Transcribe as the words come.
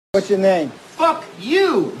What's your name? Fuck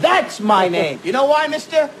you! That's my name. You know why,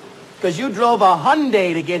 mister? Because you drove a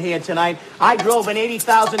Hyundai to get here tonight. I drove an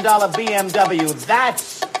 $80,000 BMW.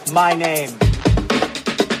 That's my name.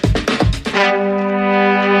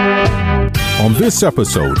 On this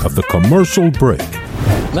episode of The Commercial Break.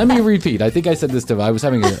 Let me repeat. I think I said this to I was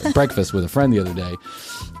having a breakfast with a friend the other day,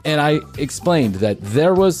 and I explained that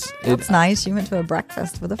there was... That's nice. You went to a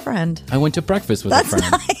breakfast with a friend. I went to breakfast with a friend.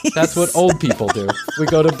 Nice. That's what old people do. We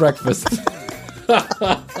go to breakfast.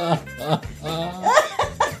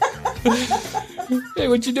 Hey,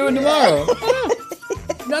 what you doing tomorrow?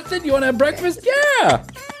 Nothing? You want to have breakfast? Yeah.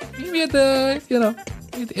 Meet me at the,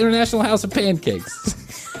 at the International House of Pancakes.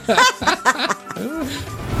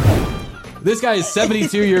 This guy is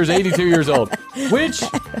 82 years, 82 years old.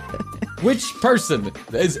 Which person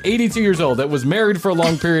is 82 years old that was married for a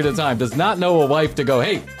long period of time does not know a wife to go,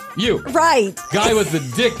 hey, you. Right. Guy with the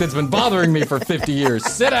dick that's been bothering me for 50 years.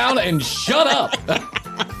 Sit down and shut up.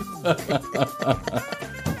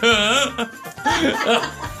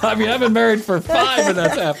 I mean, I've been married for 5 and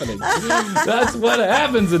that's happening. That's what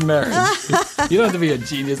happens in marriage. You don't have to be a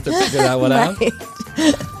genius to figure that one out.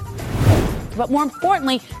 But more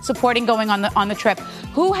importantly, supporting going on the trip.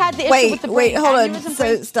 Who had the issue with the brain? Hold on.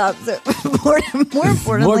 So stop. So, more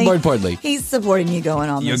importantly, he's supporting you going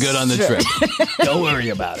on. You're good on the trip. Don't worry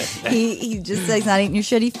about it. He just says not eating your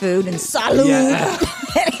shitty food and salute,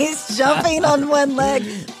 and he's jumping on one leg.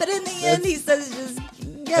 But in the end, he says just.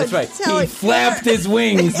 That's right. He flapped his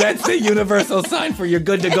wings. That's the universal sign for you're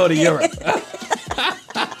good to go to Europe.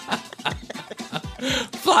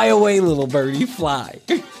 Fly away, little birdie, fly.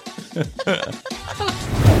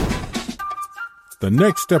 The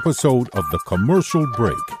next episode of The Commercial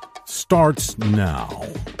Break starts now.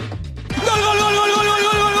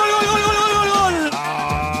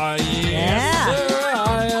 Yes, sir.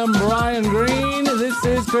 I am Brian Green. This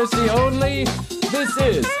is Chrissy Only. This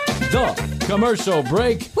is The Commercial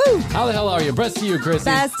Break. Woo! How the hell are you? Best to you, Chrissy.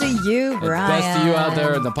 Best to you, Brian. Best to you out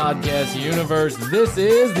there in the podcast universe. This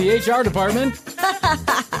is the HR department.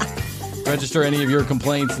 Register any of your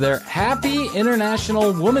complaints there. Happy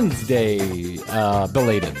International Women's Day,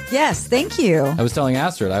 belated. Yes, thank you. I was telling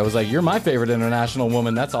Astrid, I was like, you're my favorite international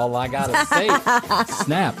woman. That's all I got to say.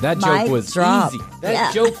 Snap. That joke was easy.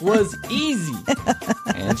 That joke was easy.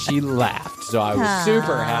 And she laughed. So I was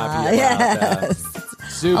super happy about that.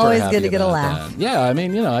 Super Always happy good to get a about laugh. that. Yeah, I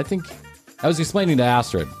mean, I think I was explaining to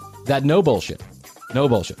Astrid that no bullshit.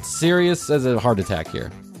 Serious as a heart attack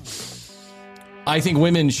here. I think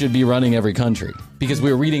women should be running every country because we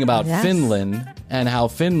were reading about Finland and how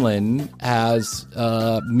Finland has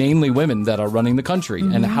mainly women that are running the country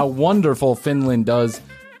and how wonderful Finland does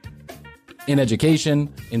in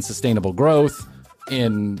education, in sustainable growth,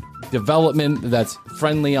 in development that's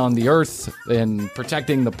friendly on the earth, in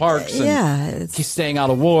protecting the parks and staying out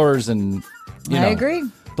of wars and, I agree.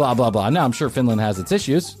 Blah, blah, blah. Now, I'm sure Finland has its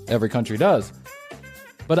issues. Every country does.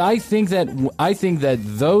 But I think that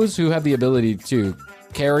those who have the ability to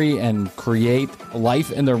carry and create life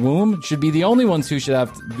in their womb should be the only ones who should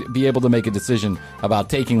have to be able to make a decision about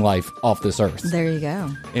taking life off this earth. There you go.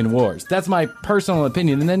 In wars. That's my personal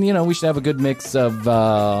opinion. And then, we should have a good mix of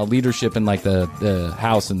leadership in like the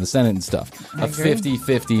House and the Senate and stuff. A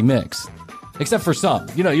 50-50 mix. Except for some.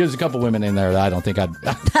 There's a couple women in there that I don't think a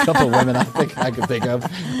couple women I think I could think of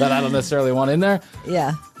that I don't necessarily want in there.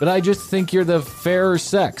 Yeah. But I just think you're the fairer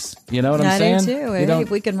sex. You know what I'm saying? I do too. If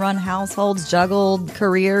we can run households, juggle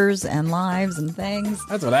careers and lives and things.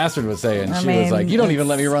 That's what Astrid was saying. She was like, you don't even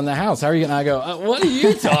let me run the house. How are you? And I go, what are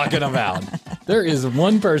you talking about? There is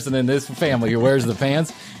one person in this family who wears the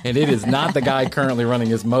pants, and it is not the guy currently running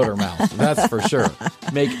his motor mouth. That's for sure.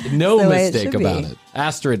 Make no mistake about it.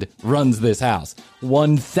 Astrid runs this house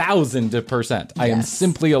 1,000%. I am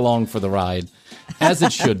simply along for the ride, as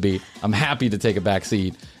it should be. I'm happy to take a back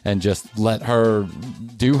seat and just let her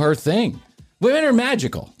do her thing. Women are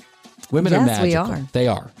magical. Women are magical. We are. They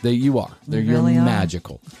are. You are. You're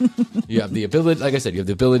magical. You have the ability, like I said, you have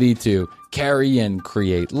the ability to carry and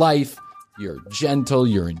create life. You're gentle.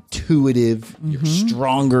 You're intuitive. You're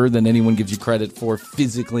stronger than anyone gives you credit for,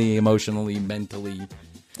 physically, emotionally, mentally.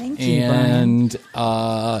 Thank you, and,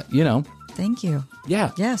 Brian. Thank you.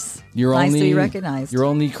 Yeah. Yes. You're nice only, to be recognized. You're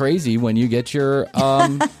only crazy when you get your... a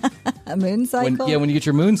moon cycle? When you get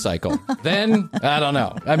your moon cycle. Then, I don't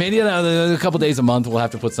know. I mean, a couple days a month, we'll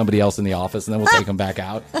have to put somebody else in the office, and then we'll take them back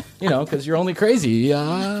out. Because you're only crazy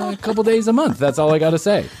a couple days a month. That's all I got to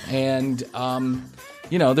say. And,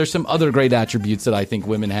 there's some other great attributes that I think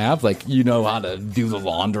women have. Like, how to do the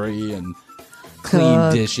laundry and...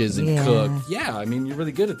 clean dishes and yeah. cook. Yeah, I mean, you're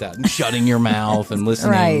really good at that. And shutting your mouth and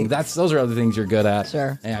listening. Right. Those are other things you're good at.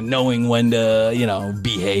 Sure. And knowing when to,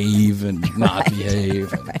 behave and not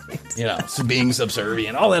behave. And, so being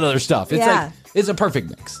subservient, all that other stuff. It's it's a perfect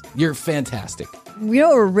mix. You're fantastic. You know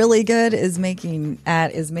what we're really good is making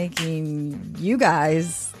you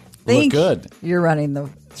guys think good. You're running the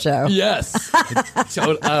show. Yes. That's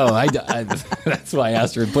why I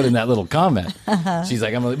asked her to put in that little comment. She's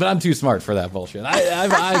like, but I'm too smart for that bullshit.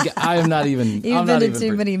 I am not even. You've been to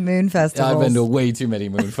too many moon festivals. I've been to way too many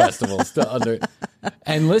moon festivals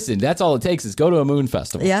And listen, that's all it takes is go to a moon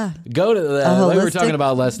festival. Yeah. Go to like we were talking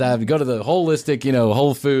about last night. Go to the holistic,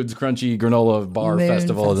 Whole Foods crunchy granola bar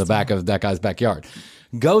festival in the back of that guy's backyard.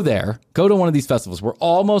 Go there. Go to one of these festivals where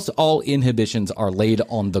almost all inhibitions are laid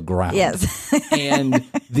on the ground. Yes. And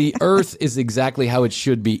the earth is exactly how it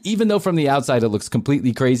should be, even though from the outside it looks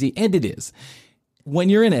completely crazy, and it is. When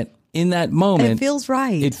you're in it, in that moment, it feels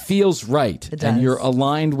right. It feels right. It does. And you're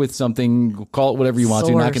aligned with something, call it whatever you want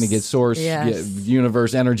to. You're not going to get source, yes.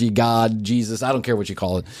 universe, energy, God, Jesus. I don't care what you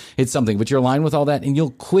call it. It's something. But you're aligned with all that, and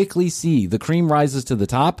you'll quickly see the cream rises to the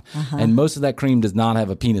top, and most of that cream does not have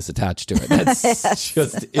a penis attached to it. That's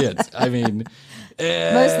just it. I mean...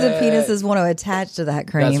 Most of the penises want to attach to that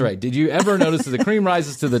cream. That's right. Did you ever notice that the cream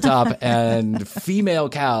rises to the top and female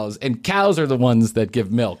cows, and cows are the ones that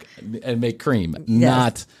give milk and make cream,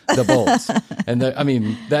 not the bulls. And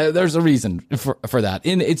there's a reason for that.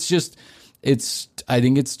 And I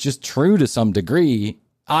think it's just true to some degree,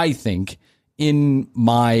 I think, in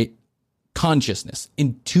my consciousness,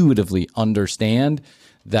 intuitively understand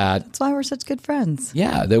that's why we're such good friends.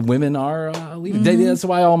 Yeah, the women are leading. That's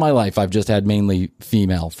why all my life I've just had mainly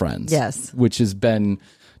female friends. Yes. Which has been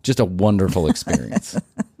just a wonderful experience.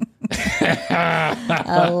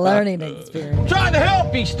 A learning experience. Trying to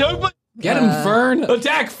help you, stupid. Get him, Fern.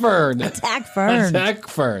 Attack Fern. Attack Fern. Attack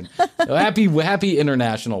Fern. Happy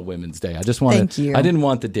International Women's Day. I just wanted. Thank you. I didn't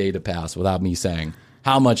want the day to pass without me saying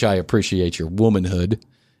how much I appreciate your womanhood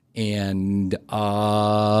and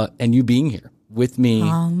you being here with me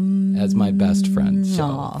as my best friend.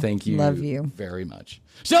 So thank you. Love you very much.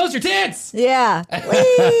 Show us your tits. Yeah.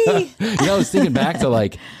 I was thinking back to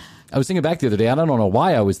the other day. I don't know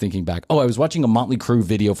why I was thinking back. I was watching a Motley Crue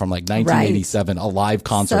video from like 1987, a live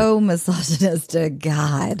concert. So misogynistic,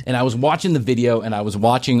 God. And I was watching the video, and I was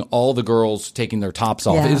watching all the girls taking their tops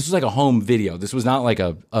off. Yeah. This was like a home video. This was not like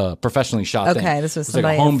a professionally shot thing. Okay, this was like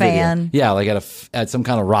somebody, a home a fan. video. Yeah, like at some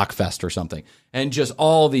kind of rock fest or something. And just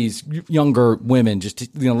all these younger women,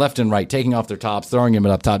 just left and right, taking off their tops, throwing them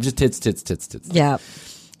up top, just tits. Yeah.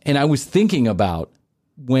 And I was thinking about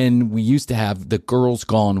when we used to have the Girls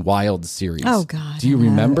Gone Wild series. Oh, God. Do you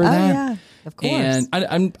remember that? Oh, yeah. Of course. And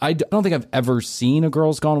I don't think I've ever seen a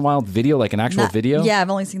Girls Gone Wild video, like an actual video. Yeah, I've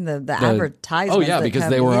only seen the advertisements. Oh, yeah, because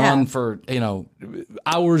they were on for,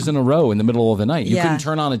 hours in a row in the middle of the night. You couldn't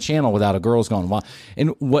turn on a channel without a Girls Gone Wild.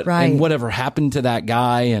 And whatever happened to that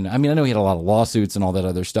guy, and I know he had a lot of lawsuits and all that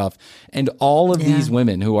other stuff. And all of these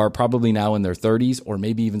women who are probably now in their 30s, or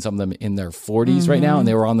maybe even some of them in their 40s right now, and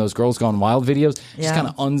they were on those Girls Gone Wild videos, just kind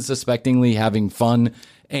of unsuspectingly having fun.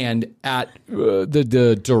 And at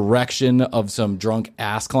the direction of some drunk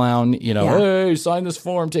ass clown, hey, sign this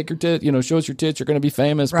form, take your tit, show us your tits, you're going to be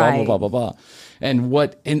famous, blah, blah, blah, blah, blah. And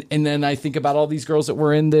then I think about all these girls that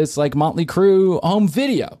were in this like Motley Crue home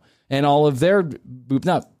video. And all of their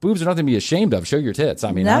boobs are nothing to be ashamed of. Show your tits.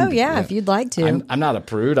 If you'd like to. I'm not a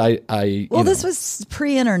prude. This was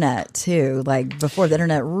pre-internet too, like before the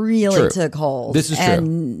internet really took hold. This is true.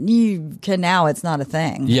 And you can now, it's not a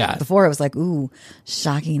thing. Yeah. Before it was like, ooh,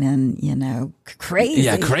 shocking and crazy.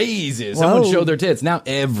 Yeah, crazy. Someone showed their tits. Now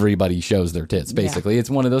everybody shows their tits. Basically, it's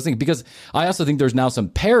one of those things. Because I also think there's now some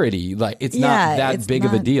parody. Like it's not that big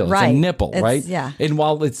of a deal. It's a nipple, right? Yeah. And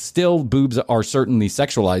while it's still boobs are certainly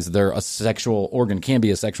sexualized, they're a sexual organ, can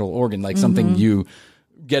be a sexual organ, like something you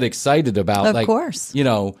get excited about. Of course.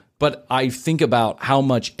 But I think about how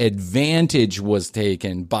much advantage was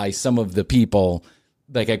taken by some of the people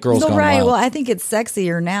like at Girls Gone Wild. Well, I think it's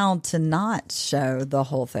sexier now to not show the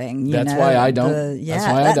whole thing. That's why I don't. That's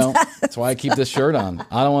why I don't. That's why I keep this shirt on.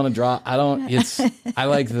 I don't want to draw. I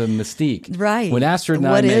like the mystique. Right. When Astrid and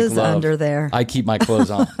what I make is love, under there? I keep my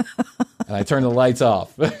clothes on. And I turn the lights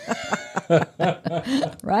off.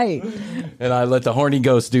 Right. And I let the horny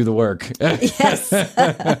ghost do the work. Yes.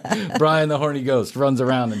 Brian, the horny ghost, runs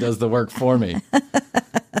around and does the work for me.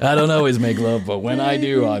 I don't always make love, but when I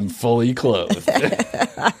do, I'm fully clothed.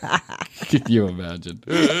 Can you imagine?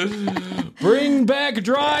 Bring back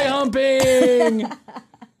dry humping.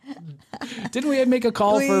 Didn't we make a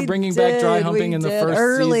call for We bringing back dry did, humping we in the did, first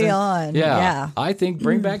early season? on, Yeah. yeah. I think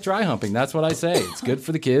bring back dry humping. That's what I say. It's good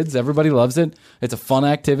for the kids. Everybody loves it. It's a fun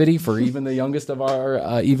activity for even the youngest of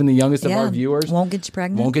our viewers. Won't get you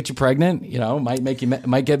pregnant. Won't get you pregnant. You know, might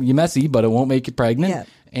get you messy, but it won't make you pregnant. Yeah.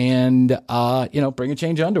 And bring a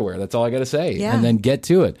change of underwear. That's all I got to say. Yeah. And then get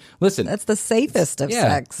to it. Listen, That's the safest of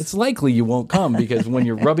sex. it's likely you won't come because when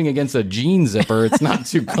you're rubbing against a jean zipper, it's not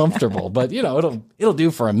too comfortable. But it'll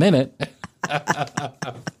do for a minute.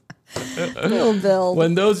 Little Bill.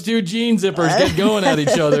 When those two jean zippers get going at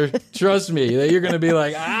each other, trust me, that you're going to be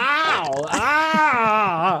like, ow,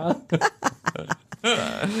 ah.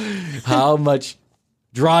 How much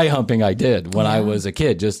dry humping I did when I was a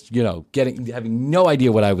kid, just, having no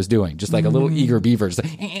idea what I was doing, just like a little eager beaver, just,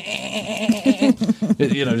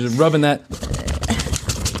 just rubbing that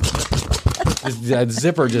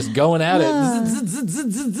zipper, just going at it.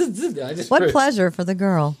 What pleasure for the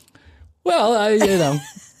girl. Well,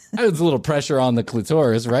 there's a little pressure on the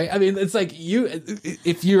clitoris, right? I mean, it's like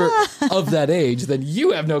if you're of that age, then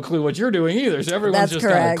you have no clue what you're doing either. So everyone's That's just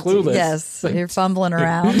kind correct. of clueless. Yes, you're fumbling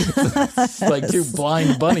around. It's like two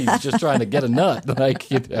blind bunnies just trying to get a nut. I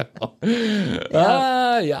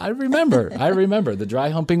remember the dry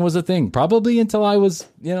humping was a thing probably until I was,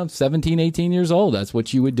 17, 18 years old. That's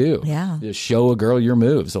what you would do. Yeah. Just show a girl your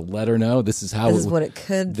moves. So let her know this is how This is what it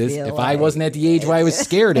could feel If like. I wasn't at the age where I was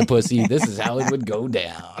scared of pussy, this is how it would go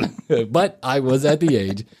down. But I was at the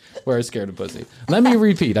age where I was scared of pussy. Let me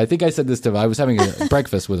repeat. I think I said this to I was having a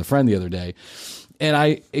breakfast with a friend the other day. And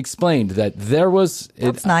I explained that there was...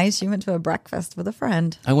 That's nice. You went to a breakfast with a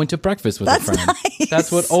friend. I went to breakfast with a That's friend. nice.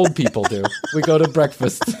 That's what old people do. We go to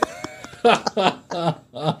breakfast.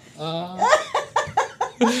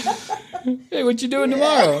 Hey, what you doing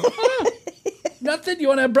tomorrow? Nothing. You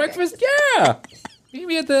want to have breakfast? Yeah. Meet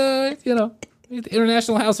me at the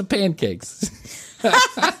International House of Pancakes.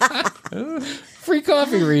 Free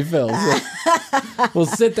coffee refills. We'll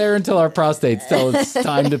sit there until our prostates tell it's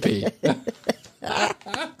time to pee.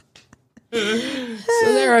 So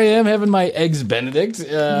there I am having my eggs Benedict,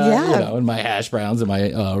 and my hash browns and my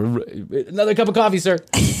another cup of coffee, sir.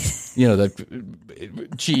 The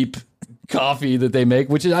cheap coffee that they make,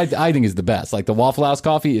 which I think is the best. Like the Waffle House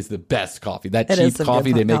coffee is the best coffee. That cheap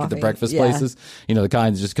coffee they make at the breakfast places, the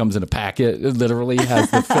kind that just comes in a packet. It literally has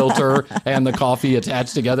the filter and the coffee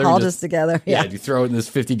attached together. All just together. Yeah. You throw it in this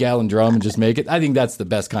 50-gallon drum and just make it. I think that's the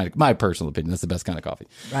best kind of, my personal opinion, that's the best kind of coffee.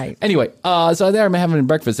 Right. Anyway, so there I'm having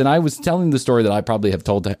breakfast, and I was telling the story that I probably have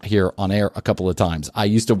told here on air a couple of times. I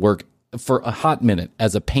used to work for a hot minute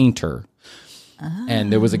as a painter.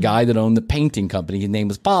 And there was a guy that owned the painting company. His name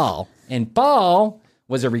was Paul. And Paul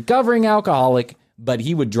was a recovering alcoholic, but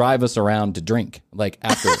he would drive us around to drink, like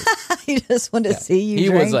afterwards. He just wanted to see you He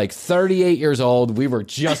drink. was like 38 years old. We were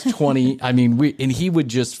just 20. I mean, and he would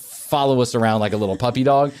just follow us around like a little puppy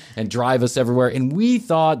dog and drive us everywhere. And we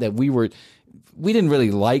thought that we didn't really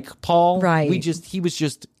like Paul. Right. He was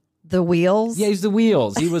just... The wheels? Yeah, he's the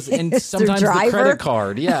wheels. He was, and sometimes the credit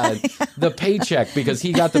card. Yeah, the paycheck, because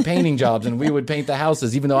he got the painting jobs and we would paint the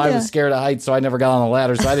houses, even though I was scared of heights, so I never got on the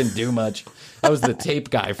ladder, so I didn't do much. I was the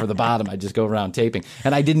tape guy for the bottom. I'd just go around taping.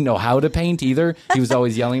 And I didn't know how to paint either. He was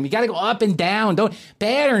always yelling at me, you got to go up and down. Don't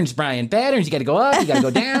patterns, Brian, patterns. You got to go up, you got to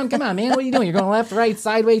go down. Come on, man, what are you doing? You're going left, right,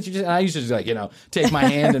 sideways. I used to just take my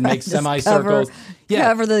hand and make semicircles.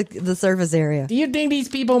 Cover the surface area. Do you think these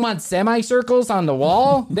people want semicircles on the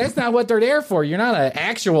wall? That's not what they're there for. You're not an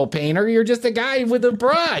actual painter. You're just a guy with a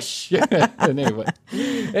brush. Anyway,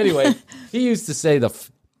 he used to say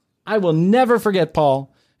I will never forget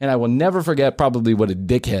Paul, and I will never forget probably what a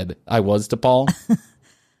dickhead I was to Paul.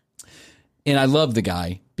 And I love the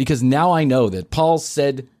guy because now I know that Paul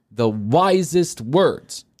said the wisest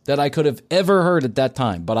words that I could have ever heard at that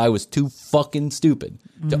time, but I was too fucking stupid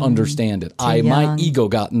to understand it. My ego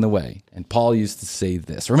got in the way. And Paul used to say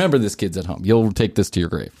this. Remember this, kids at home. You'll take this to your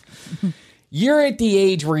grave. You're at the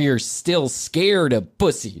age where you're still scared of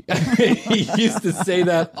pussy. He used to say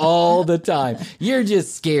that all the time. You're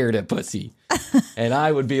just scared of pussy. And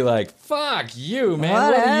I would be like, fuck you, man.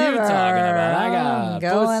 Whatever. What are you talking about? I got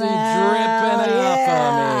pussy dripping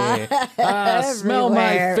off of me. Smell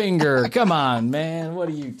my finger. Come on, man. What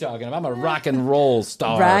are you talking about? I'm a rock and roll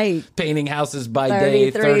star. Right. Painting houses by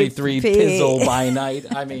day, 33 pizzle by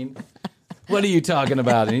night. I mean... What are you talking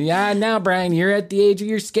about? And now, Brian, you're at the age where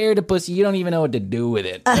you're scared of pussy. You don't even know what to do with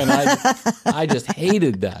it. And I just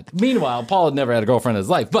hated that. Meanwhile, Paul had never had a girlfriend in his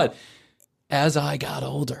life. But as I got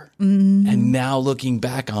older, and now looking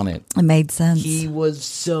back on it, it made sense. He was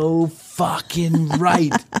so fucking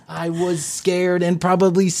right. I was scared and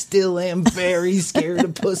probably still am very scared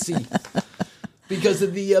of pussy. because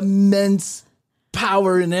of the immense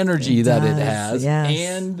power and energy that it does, has. yes.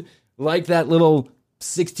 And like that little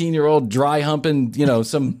 16-year-old dry humping,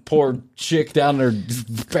 some poor chick down in her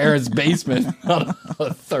parents' basement on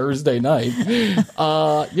a Thursday night.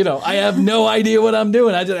 I have no idea what I'm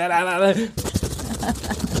doing. I just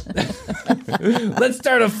let's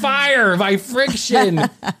start a fire by friction.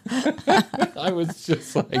 I was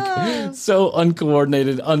just like so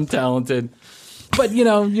uncoordinated, untalented. But, you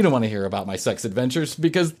don't want to hear about my sex adventures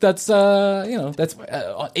because that's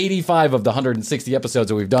 85 of the 160 episodes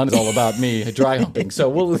that we've done is all about me dry humping. So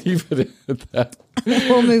we'll leave it at that.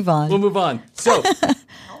 We'll move on. So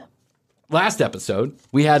last episode,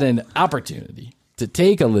 we had an opportunity to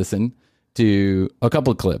take a listen to a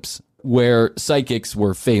couple of clips where psychics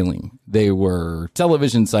were failing. They were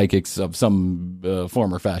television psychics of some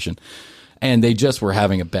form or fashion, and they just were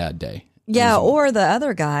having a bad day. Yeah, or the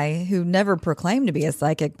other guy who never proclaimed to be a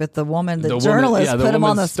psychic, but the journalist put him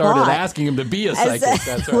on the spot. Started asking him to be a psychic. That's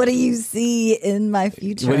right. What do you see in my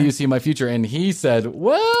future? What do you see in my future? And he said,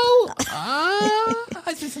 well,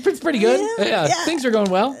 it's pretty good. Yeah, things are going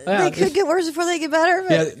well. Yeah. They could get worse before they get better.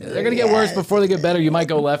 Yeah, they're going to get worse before they get better. You might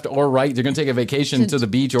go left or right. You're going to take a vacation to the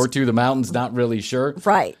beach or to the mountains. Not really sure.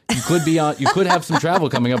 Right. You could have some travel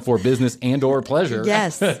coming up for business and or pleasure.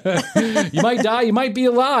 Yes. You might die. You might be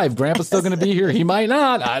alive. Grandpa's still going to be here. He might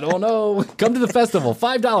not. I don't know. Come to the festival.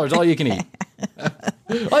 $5. All you can eat.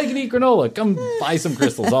 All you can eat granola. Come buy some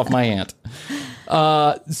crystals off my aunt.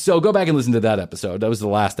 So go back and listen to that episode. That was the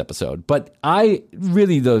last episode. But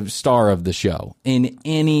the star of the show.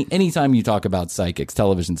 Anytime you talk about psychics,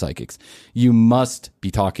 television psychics, you must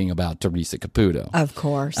be talking about Teresa Caputo. Of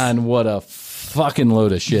course. And what a fucking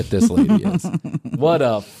load of shit this lady is. What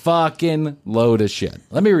a fucking load of shit.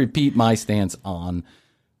 Let me repeat my stance on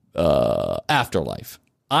afterlife.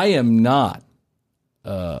 I am not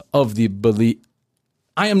I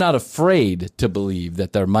am not afraid to believe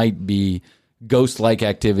that there might be ghost-like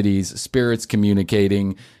activities, spirits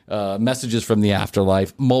communicating, messages from the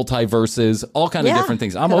afterlife, multiverses, all kind of different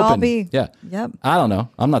things. I'm open. Yeah. Yep. I don't know.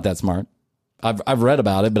 I'm not that smart. I've read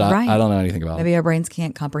about it, but I don't know anything about it. Maybe our brains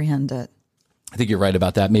can't comprehend it. I think you're right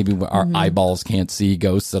about that. Maybe our eyeballs can't see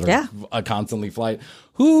ghosts that are constantly flying.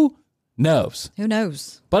 Who knows? Who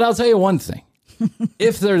knows? But I'll tell you one thing.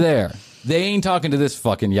 If they're there, they ain't talking to this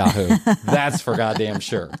fucking Yahoo. That's for goddamn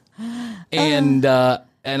sure. And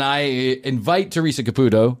I invite Teresa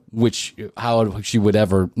Caputo, which how she would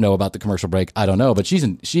ever know about the commercial break, I don't know. But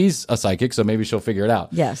she's a psychic, so maybe she'll figure it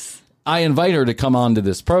out. Yes. I invite her to come on to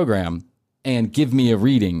this program and give me a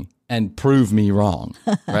reading and prove me wrong,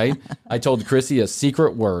 right? I told Chrissy a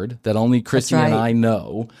secret word that only Chrissy and I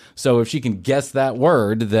know. So if she can guess that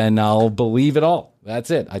word, then I'll believe it all. That's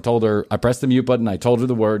it. I told her, I pressed the mute button. I told her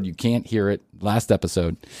the word. You can't hear it. Last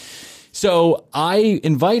episode. So I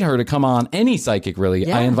invite her to come on, any psychic really.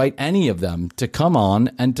 Yeah. I invite any of them to come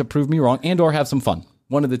on and to prove me wrong and or have some fun.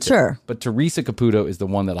 One of the two. Sure. But Teresa Caputo is the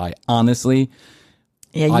one that I honestly...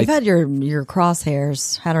 Yeah, you've had your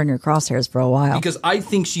crosshairs, had her in your crosshairs for a while. Because I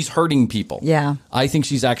think she's hurting people. Yeah. I think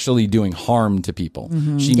she's actually doing harm to people.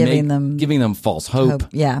 Mm-hmm. Giving them false hope.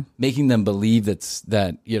 Yeah. Making them believe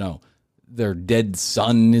that their dead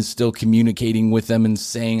son is still communicating with them and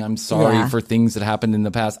saying, I'm sorry for things that happened in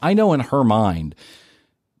the past. I know in her mind,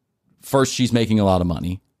 first, she's making a lot of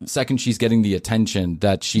money. Second, she's getting the attention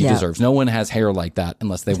that she deserves. No one has hair like that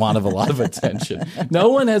unless they want a lot of attention. No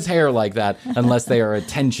one has hair like that unless they are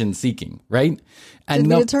attention seeking, right? And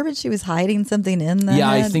Did we determine she was hiding something in the head?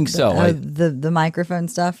 I think so. The microphone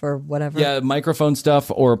stuff or whatever? Yeah, microphone stuff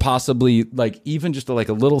or possibly even just like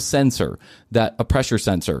a little sensor, a pressure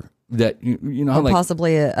sensor that, or like,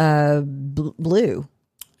 possibly a blue.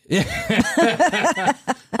 Yeah.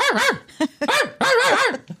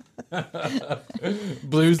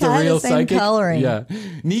 Blue's the real psychic. Coloring. Yeah,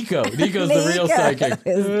 Nico's the real psychic.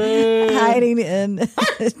 Is hiding in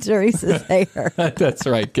Teresa's hair. That's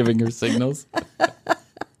right, giving her signals.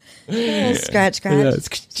 Scratch.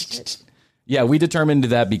 Yeah, we determined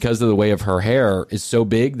that because of the way of her hair is so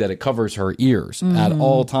big that it covers her ears. At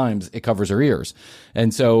all times. It covers her ears,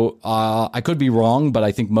 and so I could be wrong, but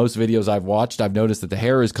I think most videos I've watched, I've noticed that the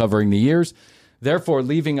hair is covering the ears. Therefore,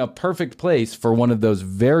 leaving a perfect place for one of those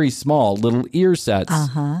very small little ear sets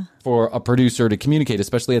for a producer to communicate,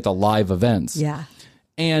 especially at the live events. Yeah.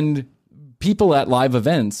 And people at live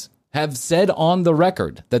events have said on the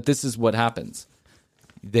record that this is what happens.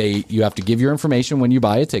 You have to give your information when you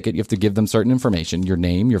buy a ticket. You have to give them certain information, your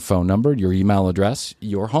name, your phone number, your email address,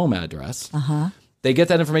 your home address. They get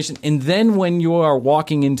that information. And then when you are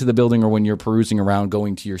walking into the building or when you're perusing around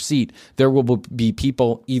going to your seat, there will be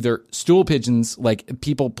people, either stool pigeons, like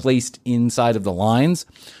people placed inside of the lines,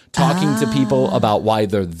 talking to people about why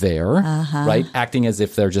they're there, right? Acting as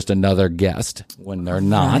if they're just another guest when they're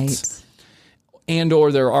not. Right. And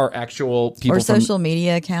or there are actual people or social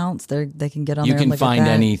media accounts. They can get on there. You can find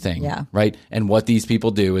anything, yeah. Right? And what these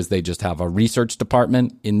people do is they just have a research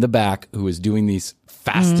department in the back who is doing these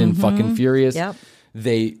fast and fucking furious. Yep.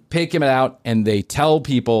 They pick him out and they tell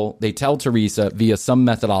Teresa via some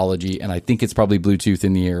methodology, and I think it's probably Bluetooth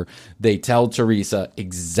in the ear. They tell Teresa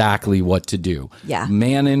exactly what to do. Yeah.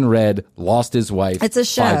 Man in red lost his wife. It's a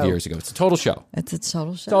show. 5 years ago. It's a total show. It's a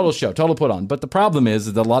total show. Total show. Total put on. But the problem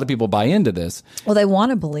is that a lot of people buy into this. Well, they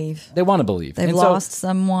want to believe. They want to believe. They've lost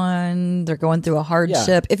someone. They're going through a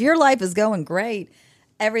hardship. If your life is going great,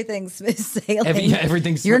 everything's smooth sailing.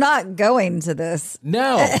 Everything's. You're not going to this.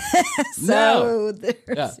 No. So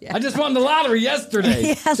no. I just won the lottery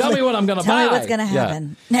yesterday. Tell me what I'm going to buy. Tell me what's going to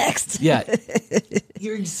happen next. Yeah.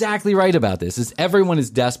 You're exactly right about this. Is everyone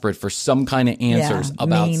is desperate for some kind of answers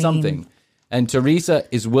about something. And Teresa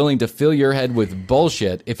is willing to fill your head with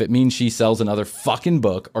bullshit if it means she sells another fucking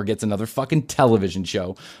book or gets another fucking television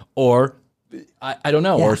show or, I don't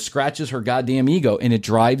know, or scratches her goddamn ego. And it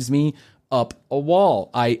drives me up a wall.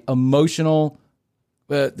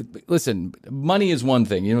 Listen, money is one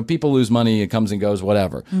thing. You know, people lose money, it comes and goes,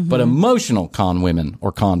 whatever. But emotional con women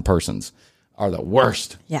or con persons are the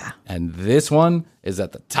worst. Yeah. And this one is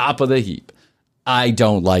at the top of the heap. I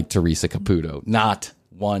don't like Teresa Caputo. Not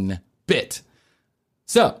one bit.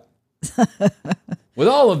 So, with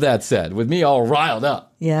all of that said, with me all riled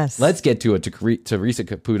up, let's get to a Teresa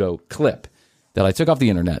Caputo clip that I took off the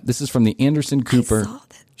internet. This is from the Anderson Cooper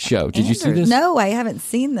show. Did you see this? No, I haven't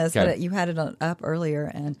seen this, but you had it up earlier,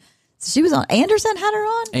 and she was on. Anderson had her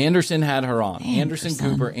on? Anderson had her on. Anderson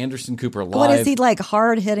Cooper Live. What is he, like,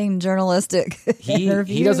 hard-hitting journalistic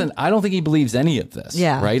interview? He doesn't, I don't think he believes any of this.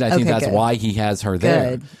 Yeah. Right? I think that's why he has her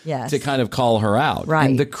there. Good. Yes. To kind of call her out. Right.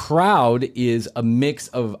 And the crowd is a mix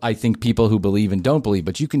of, I think, people who believe and don't believe,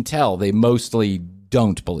 but you can tell they mostly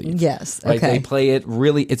don't believe. Yes. Right? Okay. They play it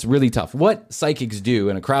really, it's really tough. What psychics do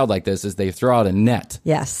in a crowd like this is they throw out a net.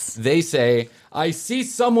 Yes. They say, I see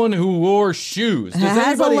someone who wore shoes.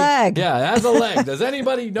 Has a leg. Yeah, has a leg. Does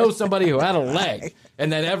anybody know somebody who had a leg?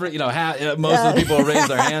 And then most of the people raise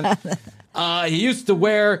their hand. He used to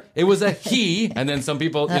wear, it was a he, and then some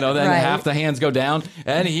people, then half the hands go down,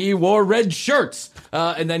 and he wore red shirts.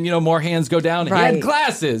 And then, more hands go down. He had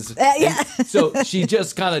glasses. So she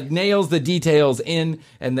just kind of nails the details in,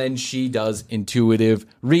 and then she does intuitive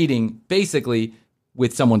reading, basically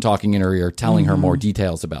with someone talking in her ear, telling her more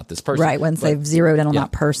details about this person. Right, once they've zeroed in on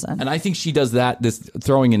that person. And I think she does that, this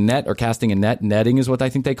throwing a net or casting a net, netting is what I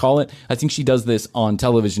think they call it. I think she does this on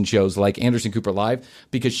television shows like Anderson Cooper Live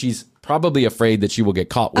because she's probably afraid that she will get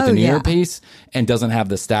caught with an earpiece and doesn't have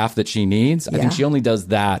the staff that she needs. I think she only does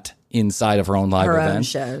that inside of her own live event. Own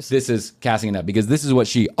shows. This is casting a net because this is what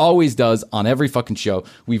she always does on every fucking show.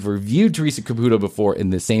 We've reviewed Teresa Caputo before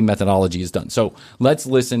and the same methodology is done. So let's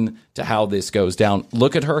listen to how this goes down.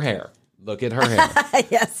 Look at her hair. Look at her hair.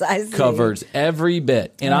 Yes, I see. Covers every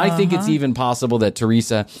bit. And I think it's even possible that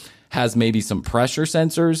Teresa has maybe some pressure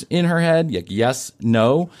sensors in her head. Like, yes,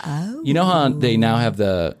 no. Oh. You know how they now have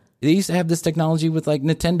they used to have this technology with like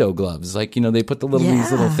Nintendo gloves. Like, they put these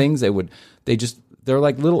little things they're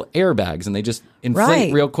like little airbags and they just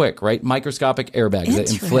inflate real quick, right? Microscopic airbags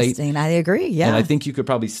that inflate. I agree, yeah. And I think you could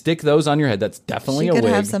probably stick those on your head. That's definitely a wig. She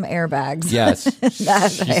could have some airbags. Yes.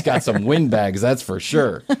 She's got some windbags, that's for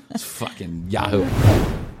sure. It's fucking Yahoo.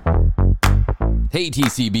 Hey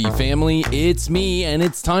TCB family, it's me, and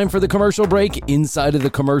it's time for the commercial break inside of the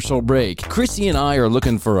commercial break. Chrissy and I are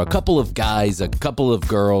looking for a couple of guys, a couple of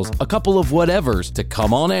girls, a couple of whatevers to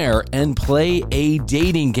come on air and play a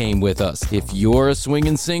dating game with us. If you're a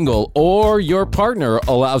swinging single or your partner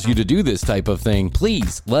allows you to do this type of thing,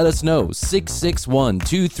 please let us know.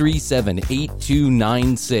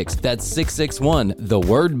 661-237-8296. That's 661, the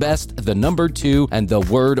word best, the number 2, and the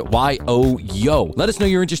word YOYO. Let us know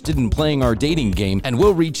you're interested in playing our dating game, and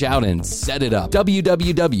we'll reach out and set it up.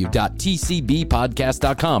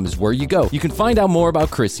 www.tcbpodcast.com is where you go. You can find out more about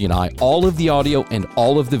Chrissy and I. All of the audio and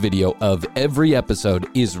all of the video of every episode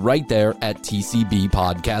is right there at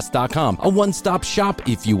tcbpodcast.com. A one-stop shop,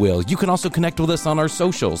 if you will. You can also connect with us on our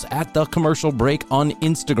socials at The Commercial Break on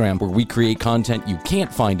Instagram, where we create content you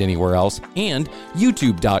can't find anywhere else, and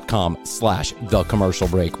youtube.com/The Commercial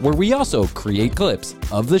Break, where we also create clips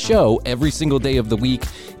of the show every single day of the week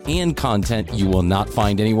and content you will not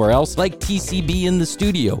find anywhere else, like TCB in the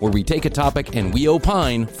Studio, where we take a topic and we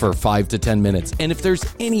opine for 5 to 10 minutes. And if there's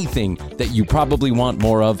anything that you probably want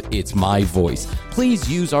more of, it's my voice. Please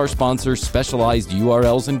use our sponsors' specialized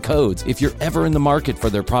URLs and codes if you're ever in the market for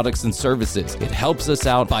their products and services. It helps us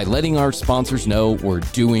out by letting our sponsors know we're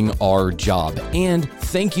doing our job. And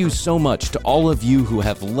thank you so much to all of you who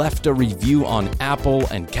have left a review on Apple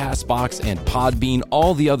and CastBox and Podbean,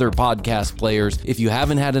 all the other podcast players. If you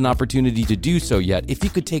haven't had an opportunity to do so yet, if you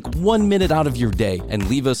could take 1 minute out of your day and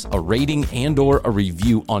leave us a rating and or a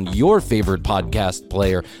review on your favorite podcast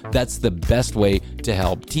player, that's the best way to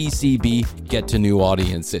help TCB get to new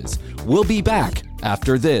audiences. We'll be back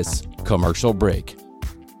after this commercial break.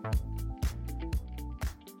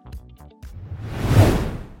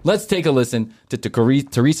 Let's take a listen to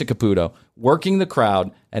Teresa Caputo working the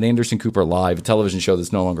crowd at Anderson Cooper Live, a television show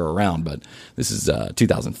that's no longer around, but this is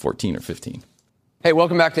 2014 or 15. Hey,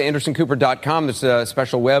 welcome back to AndersonCooper.com. This is a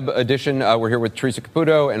special web edition. We're here with Teresa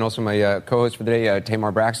Caputo and also my co-host for the day,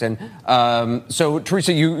 Tamar Braxton. So,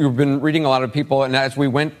 Teresa, you've been reading a lot of people, and as we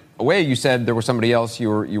went away, you said there was somebody else. You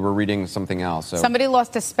were reading something else. So. Somebody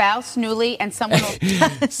lost a spouse newly, and someone.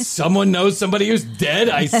 Someone knows somebody who's dead.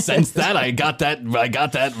 I sensed that. I got that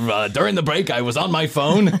during the break. I was on my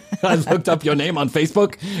phone. I looked up your name on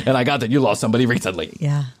Facebook, and I got that you lost somebody recently.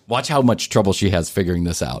 Yeah. Watch how much trouble she has figuring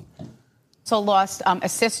this out. So lost a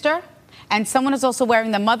sister, and someone is also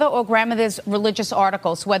wearing the mother or grandmother's religious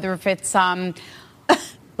articles, whether if it's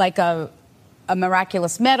like a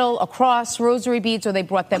miraculous medal, a cross, rosary beads, or they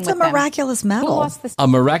brought them What's with a them. miraculous medal? Who lost the- A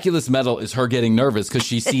miraculous medal is her getting nervous because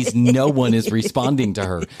she sees no one is responding to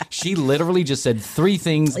her. She literally just said 3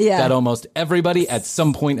 things that almost everybody at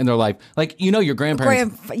some point in their life, like, your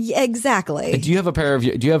grandparents. Exactly. Do you have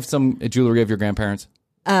do you have some jewelry of your grandparents?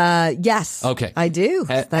 Yes. Okay. I do.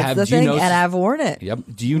 That's the thing, and I've worn it. Yep.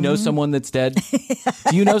 Do you know someone that's dead?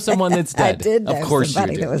 Do you know someone that's dead? I did know of course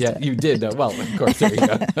somebody you did. that was Yeah, dead. you did know. Well, of course, there you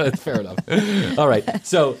go. That's fair enough. All right.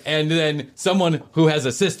 So, and then someone who has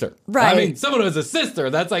a sister. Right. I mean, someone who has a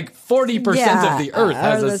sister, that's like 40% of the earth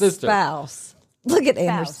has or a the sister. Spouse. Look at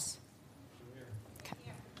Anderson. spouse?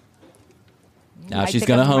 Now I she's think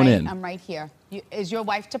going to I'm hone right- in. I'm right here. Is your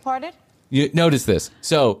wife departed? You notice this.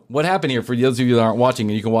 So what happened here, for those of you that aren't watching,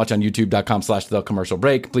 and you can watch on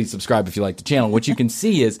youtube.com/thecommercialbreak. Please subscribe if you like the channel. What you can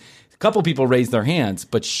see is a couple people raised their hands,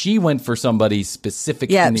 but she went for somebody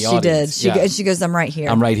specific in the audience. Yeah, she goes, I'm right here.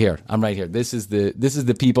 I'm right here. I'm right here. This is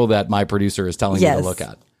the people that my producer is telling me to look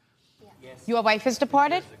at. Your wife is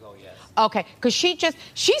departed? Okay, because she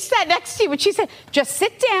sat next to you and she said, just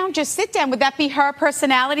sit down. Would that be her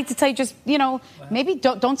personality to tell you maybe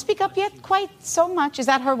don't speak up yet quite so much? Is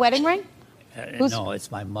that her wedding ring? No,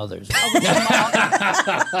 it's my mother's. Is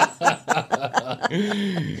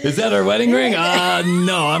that her wedding ring?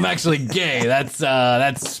 No, I'm actually gay.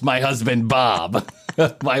 That's my husband, Bob.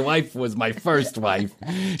 My wife was my first wife.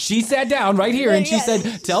 She sat down right here and she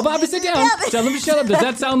said, tell Bob to sit down. Tell him to shut up. Does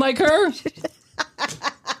that sound like her?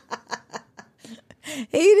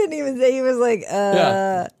 He didn't even say, he was like,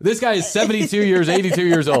 Yeah. This guy is 82 years, 82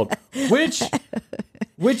 years old.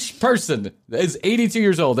 Which person is 82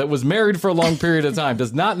 years old that was married for a long period of time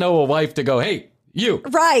does not know a wife to go, hey, you.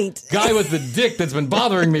 Right. Guy with the dick that's been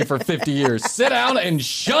bothering me for 50 years. Sit down and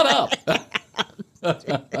shut up.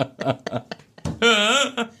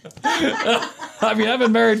 I mean, I've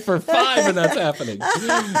been married for 5 and that's happening.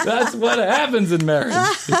 That's what happens in marriage.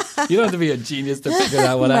 You don't have to be a genius to figure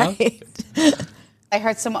that one out. I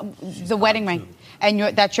heard the wedding ring.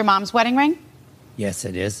 And that's your mom's wedding ring? Yes,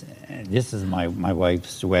 it is. This is my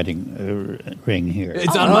wife's wedding ring here.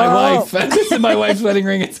 It's on my wife. This is my wife's wedding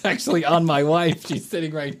ring. It's actually on my wife. She's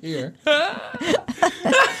sitting right here.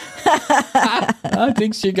 I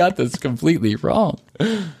think she got this completely wrong.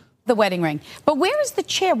 The wedding ring. But where is the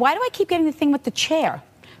chair? Why do I keep getting the thing with the chair?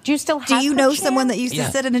 Do you still have Do you her know chair? someone that used to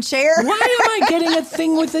sit in a chair? Why am I getting a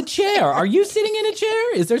thing with a chair? Are you sitting in a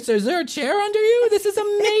chair? Is there a chair under you? This is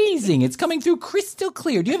amazing. It's coming through crystal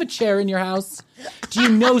clear. Do you have a chair in your house? Do you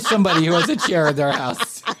know somebody who has a chair in their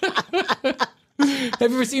house? Have you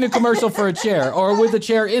ever seen a commercial for a chair or with a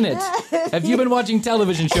chair in it? Have you been watching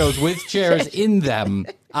television shows with chairs in them?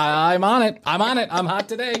 I'm on it. I'm hot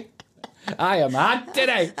today. I am hot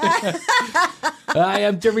today. I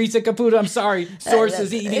am Teresa Caputo. I'm sorry.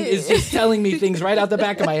 Sources eating is just telling me things right out the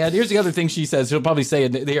back of my head. Here's the other thing she says. She'll probably say it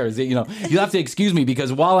there is, you'll have to excuse me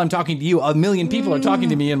because while I'm talking to you, 1 million people are talking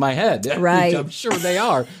to me in my head. Right. I'm sure they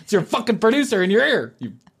are. It's your fucking producer in your ear.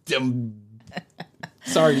 You dim.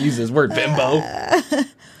 Sorry to use this word, bimbo.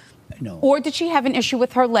 No. Or did she have an issue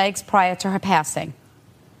with her legs prior to her passing?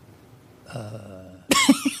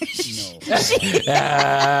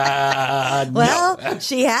 Well,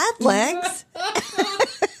 she had legs.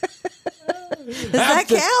 Does that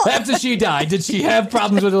count? After she died, did she have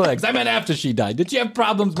problems with her legs? I meant after she died. Did she have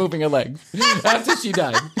problems moving her legs? After she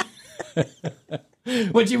died.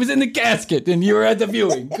 When she was in the casket and you were at the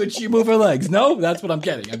viewing, could she move her legs? No? That's what I'm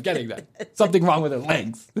getting. I'm getting that. Something wrong with her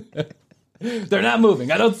legs. They're not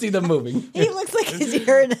moving. I don't see them moving. He looks like he's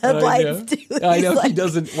here in headlights, too. I know. Like, he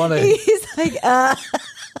doesn't want to. He's like,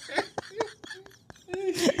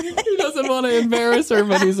 He doesn't want to embarrass her,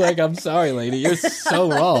 but he's like, I'm sorry, lady. You're so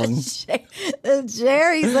wrong. The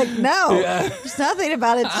chair, he's like, no, there's nothing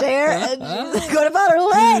about a chair. And she's like, what about her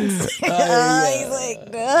legs? He's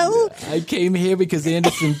like, no. I came here because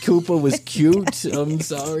Anderson Cooper was cute. I'm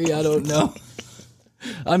sorry, I don't know.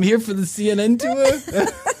 I'm here for the CNN tour.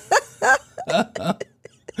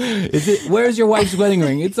 Where's your wife's wedding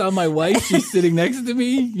ring? It's on my wife. She's sitting next to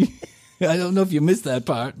me. I don't know if you missed that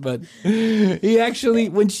part, but he actually,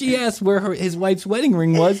 when she asked where his wife's wedding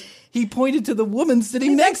ring was, he pointed to the woman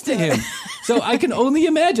sitting next to him. So I can only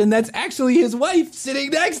imagine that's actually his wife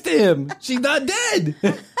sitting next to him. She's not dead.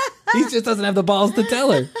 He just doesn't have the balls to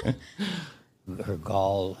tell her. Her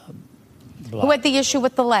gall. Who had the issue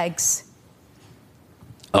with the legs?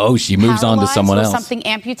 Oh, she moves on to Paralyzed? someone Was else. something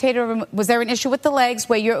amputated? Or was there an issue with the legs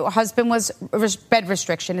where your husband was bed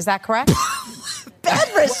restriction? Is that correct? Bed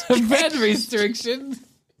restriction. Bed restriction.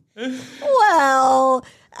 Well,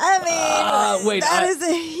 I mean, wait, that is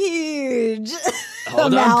a huge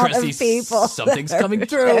Hold amount on, of Chrissy. people. Something's coming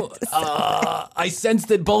through. I sensed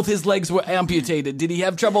that both his legs were amputated. Did he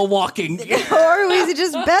have trouble walking? Or was he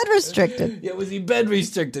just bed restricted? Yeah, was he bed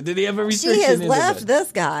restricted? Did he have a She restriction? has in left the bed?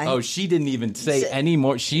 this guy. Oh, she didn't even say any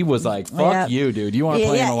more. She was like, fuck Yeah. you, dude. You aren't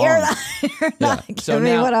playing along. You're not giving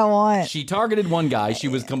me what I want. She targeted one guy. She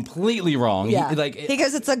was completely wrong. Yeah. He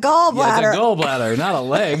goes, it's a yeah, gallbladder. it's a gallbladder, not a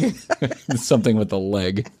leg. Something with the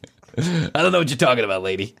leg. I don't know what you're talking about,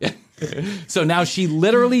 lady. So now she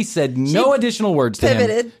literally said no additional words to him.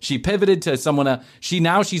 pivoted. She pivoted to someone else.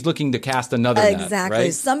 She's looking to cast another net, Exactly.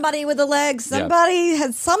 right? Somebody with a leg. Somebody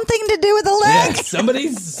has something to do with a leg. Yeah,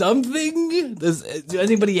 something. Does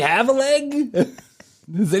anybody have a leg?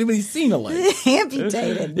 Has anybody seen a leg?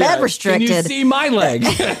 Amputated. Yeah. Bed restricted. Can you see my leg?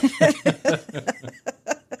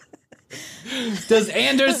 Does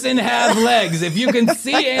Anderson have legs? If you can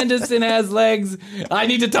see Anderson has legs, I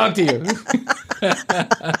need to talk to you.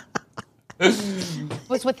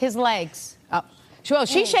 Was with his legs. Oh. Well,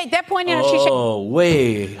 she shake. They're pointing out. She shake. Oh,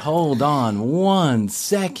 wait. Hold on 1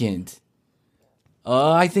 second.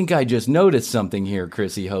 I think I just noticed something here,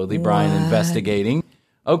 Chrissy Hoadley. Brian investigating.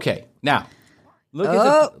 Okay, now. Look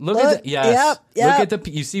at the yes. Yep. Look at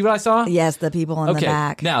the. You see what I saw? Yes, the people in the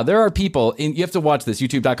back. Now there are people. You have to watch this.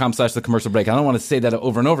 YouTube.com/the commercial break. I don't want to say that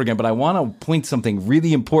over and over again, but I want to point something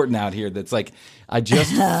really important out here. That's like I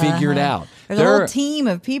just figured out. There's a whole team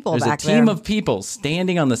of people There's back a team there. of people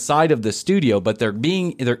standing on the side of the studio, but they're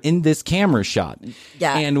in this camera shot.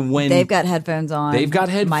 Yeah, and when they've got headphones on. they've got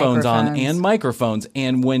headphones on microphones. and microphones,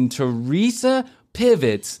 and when Teresa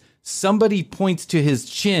pivots, somebody points to his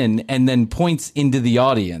chin and then points into the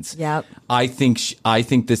audience. Yep. I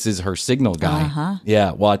think this is her signal guy. Uh-huh.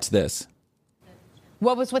 Yeah, watch this.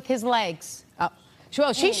 What was with his legs? Oh.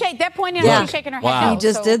 Well, she shake. They're pointing out. She's shaking her head. Wow. No, He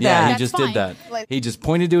just so did that. Yeah, he that's just fine. did that. Like- He just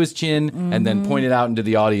pointed to his chin and then pointed out into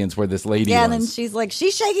the audience where this lady Yeah, was. and then she's like,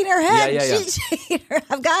 she's shaking her head. Yeah. She's shaking her.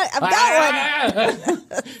 I've got one.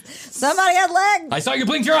 Somebody had legs. I saw you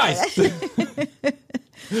blink your eyes.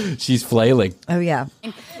 She's flailing. Oh yeah.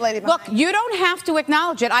 Look, you don't have to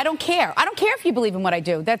acknowledge it. I don't care. I don't care if you believe in what I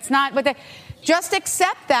do. That's not what. Just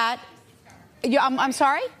accept that. I'm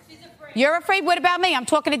sorry. You're afraid. What about me? I'm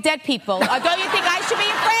talking to dead people. Don't you think I should be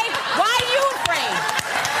afraid? Why are you afraid?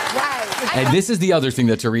 Right. And this is the other thing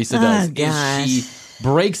that Teresa does gosh. is she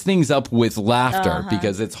breaks things up with laughter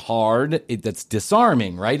because it's hard. That's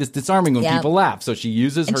disarming, right? It's disarming when Yep. people laugh. So she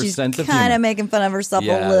uses And her she's sense of kind humor. of making fun of herself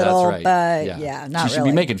Yeah, a little, that's right. but not She should really.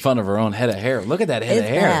 be making fun of her own head of hair. Look at that head It's of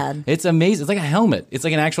hair. bad. It's amazing. It's like a helmet. It's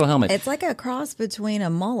like an actual helmet. It's like a cross between a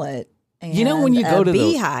mullet and You know when you go a to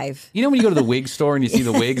beehive. You know when you go to the wig store and you see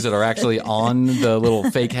the wigs that are actually on the little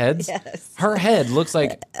fake heads? Yes. Her head looks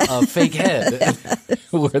like a fake head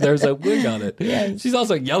where there's a wig on it. Yes. She's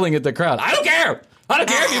also yelling at the crowd. I don't care. I don't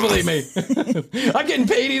care if you believe me. I'm getting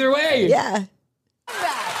paid either way. Yeah.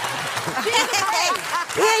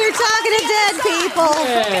 Yeah, you're talking to dead people.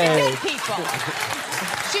 Hey. Dead people.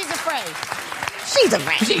 She's afraid. She's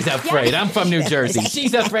afraid. She's afraid. I'm from New Jersey.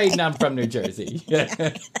 She's afraid and I'm from New Jersey.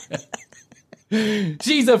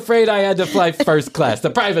 She's afraid I had to fly first class. The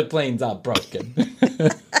private plane's all broken.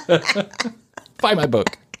 Buy my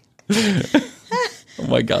book. Oh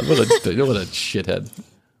my God, what a shithead.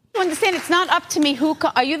 You understand? It's not up to me who.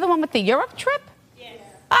 Are you the one with the Europe trip? Yes.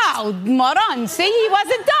 Oh, moron! See, he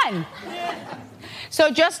wasn't done.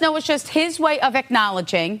 So just know it's just his way of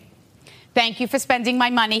acknowledging. Thank you for spending my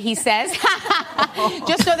money, he says.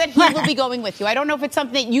 Just so that he will be going with you. I don't know if it's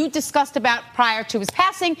something that you discussed about prior to his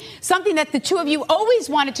passing, something that the two of you always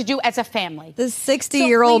wanted to do as a family. The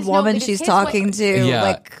 60-year-old woman she's talking to,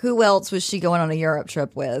 like, who else was she going on a Europe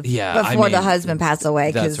trip with? Yeah, before the husband passed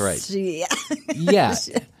away. That's right. Yeah.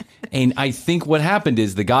 And I think what happened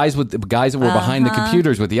is the guys that were behind the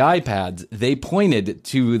computers with the iPads, they pointed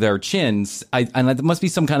to their chins, and it must be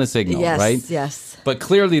some kind of signal, right? Yes. But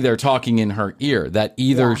clearly they're talking in her ear. That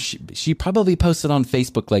either she probably posted on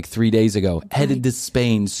Facebook like 3 days ago, headed to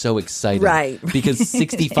Spain, so excited, right? Because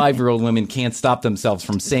 65-year-old women can't stop themselves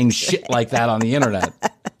from saying shit like that on the internet.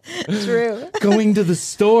 True. Going to the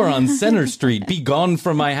store on Center Street. Be gone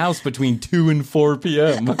from my house between 2 and 4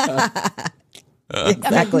 p.m.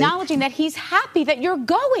 Exactly. Acknowledging that he's happy that you're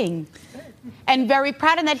going and very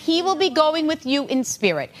proud and that he will be going with you in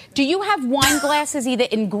spirit. Do you have wine glasses either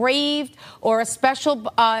engraved or a special...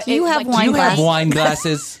 Do you have wine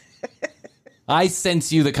glasses? I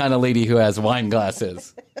sense you the kind of lady who has wine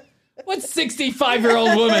glasses. What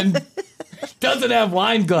 65-year-old woman doesn't have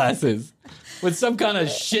wine glasses with some kind of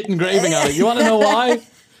shit engraving on it? You want to know why?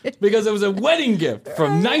 Because it was a wedding gift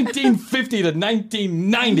from 1950 to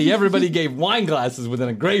 1990. Everybody gave wine glasses with an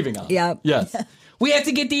engraving on it. Yep. Yes. We have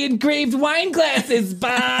to get the engraved wine glasses,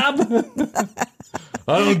 Bob.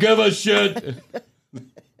 I don't give a shit.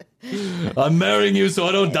 I'm marrying you so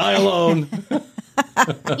I don't die alone.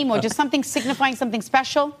 Just something signifying something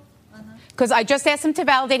special? Because I just asked him to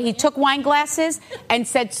validate. He took wine glasses and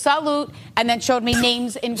said salute and then showed me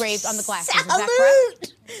names engraved on the glasses. Salute!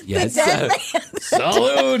 Is that correct? Yes.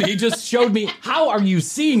 Salute! He just showed me. How are you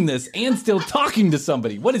seeing this and still talking to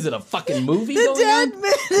somebody? What is it, a fucking movie going on?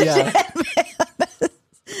 Dead man.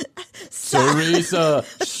 Teresa,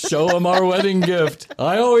 show him our wedding gift.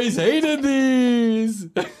 I always hated these.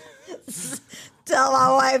 Tell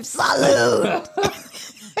my wife salute.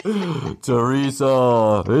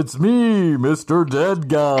 Teresa, it's me, Mr. Dead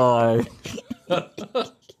Guy.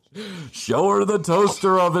 Show her the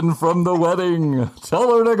toaster oven from the wedding.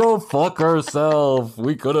 Tell her to go fuck herself.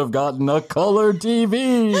 We could have gotten a color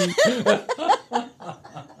TV.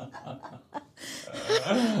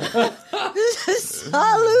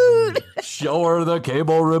 Salute. Show her the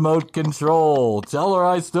cable remote control. Tell her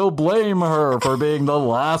I still blame her for being the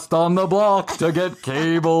last on the block to get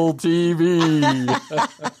cable TV.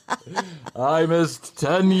 I missed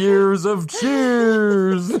 10 years of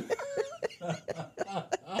Cheers.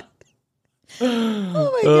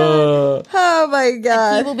 Oh my God. Oh my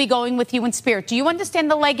God. He will be going with you in spirit. Do you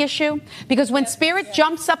understand the leg issue? Because when spirit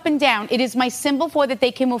jumps up and down, it is my symbol for that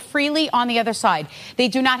they can move freely on the other side. They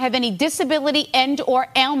do not have any disability and or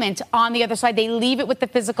ailment on the other side. They leave it with the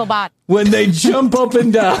physical body. When they jump up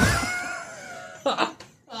and down. They're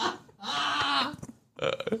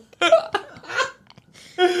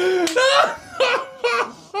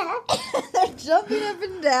jumping up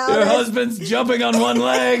and down. Your husband's jumping on one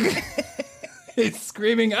leg. He's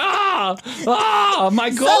screaming, my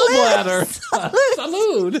gallbladder.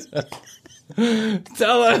 Salute.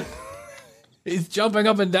 Tell her. He's jumping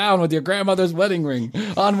up and down with your grandmother's wedding ring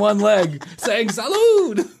on one leg, saying,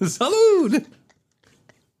 salute, salute.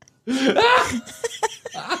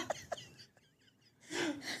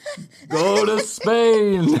 Go to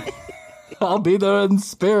Spain. I'll be there in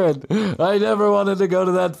spirit. I never wanted to go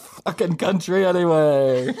to that fucking country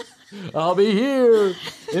anyway. I'll be here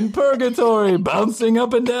in purgatory, bouncing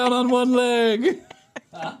up and down on one leg.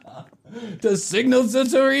 To signal to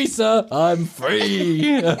Teresa, I'm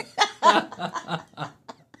free.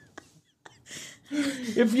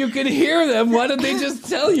 If you can hear them, why don't they just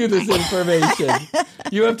tell you this information?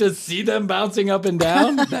 You have to see them bouncing up and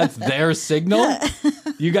down? That's their signal?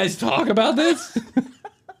 You guys talk about this?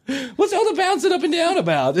 What's all the bouncing up and down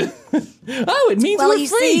about? Oh, it means we're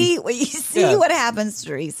free. You see what happens,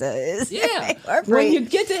 Teresa. Is when you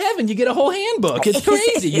get to heaven, you get a whole handbook. It's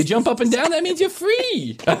crazy. You jump up and down, that means you're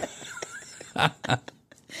free.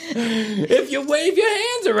 If you wave your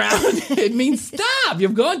hands around, it means stop.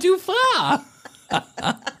 You've gone too far.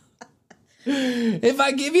 If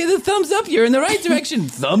I give you the thumbs up, you're in the right direction.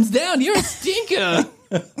 Thumbs down, you're a stinker.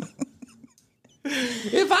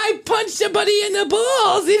 If I punch somebody in the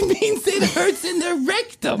balls, it means it hurts in the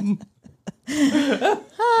rectum.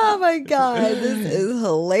 Oh my God, this is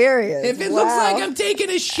hilarious. If it looks like I'm taking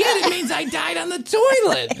a shit, it means I died on the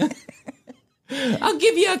toilet. I'll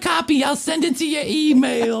give you a copy. I'll send it to your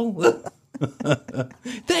email.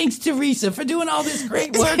 Thanks, Teresa, for doing all this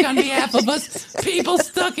great work on behalf of us people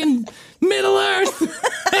stuck in Middle Earth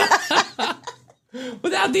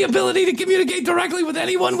without the ability to communicate directly with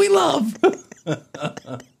anyone we love.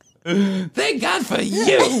 Thank God for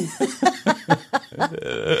you.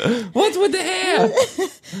 What's with the hair?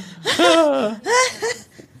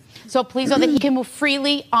 So please know that he can move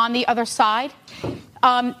freely on the other side.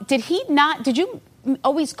 Did you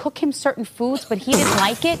always cook him certain foods, but he didn't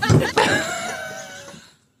like it?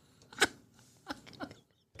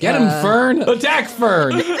 Get him, Fern. Attack,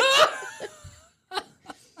 Fern.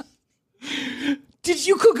 Did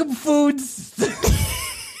you cook him foods?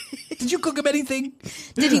 Did you cook him anything?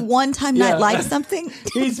 Did he one time not like something?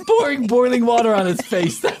 He's pouring boiling water on his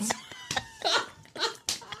face.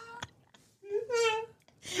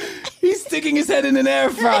 He's sticking his head in an air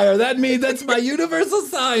fryer. That's my universal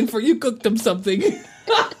sign for you cooked him something.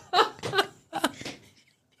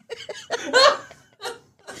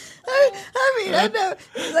 I know.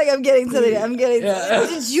 It's like I'm getting something.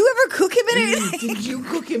 Did you ever cook him anything? Did you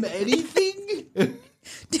cook him anything?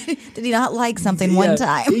 Did he not like something one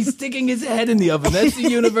time? He's sticking his head in the oven. That's the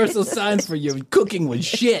universal sign for you cooking with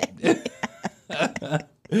shit. That's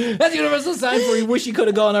the universal sign for you wish you could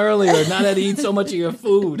have gone earlier, not had to eat so much of your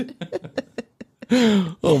food.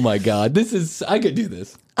 Oh my God, I could do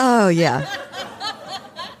this. Oh yeah.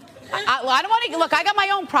 I don't want to look. I got my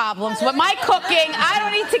own problems with my cooking. I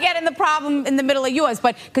don't need to get in the problem in the middle of yours.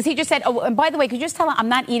 But because he just said, "Oh, and by the way, could you just tell him I'm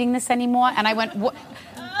not eating this anymore?" And I went, "What?"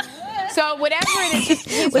 So whatever it is.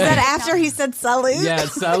 Was that after he said salud? Yeah,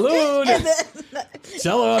 salud.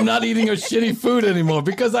 Tell her I'm not eating her shitty food anymore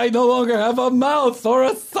because I no longer have a mouth or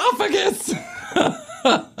esophagus.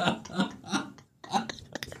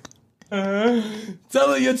 Tell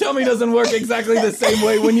her your tummy doesn't work exactly the same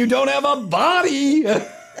way when you don't have a body.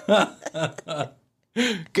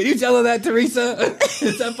 Can you tell her that, Teresa?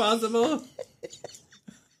 Is that possible?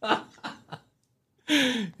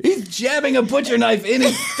 He's jabbing a butcher knife in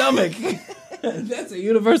his stomach. That's a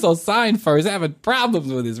universal sign for he's having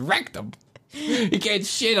problems with his rectum. He can't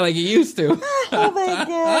shit like he used to. Oh my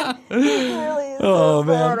God. Really is so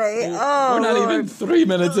man. funny. Oh, we're not Lord. even 3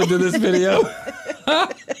 minutes into this video.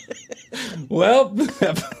 Well,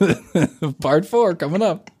 part 4 coming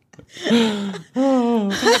up.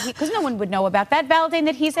 Because no one would know about that, validating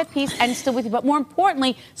that he's at peace and still with you, but more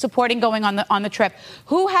importantly, supporting going on the trip.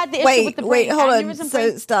 Who had the issue with the brain? Hold on.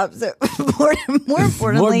 So stop. So more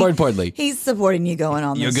importantly, he's supporting you going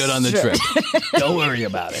on. You're this good on the trip. Don't worry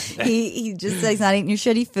about it. He just says he's not eating your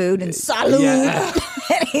shitty food and salud,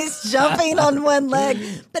 and he's jumping on one leg.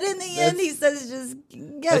 But in the end, he says just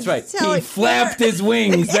go. That's right. He flapped his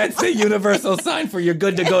wings. That's the universal sign for you're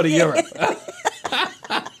good to go to Europe.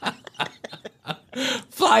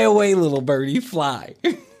 Fly away, little birdie, fly.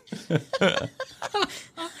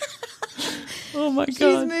 Oh, my God.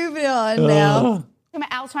 She's moving on now.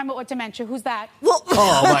 Alzheimer or dementia? Who's that? Well,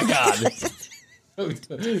 oh, my God.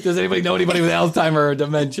 Does anybody know anybody with Alzheimer or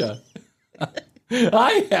dementia?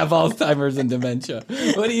 I have Alzheimer's and dementia.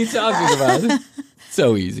 What are you talking about?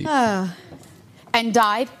 So easy. And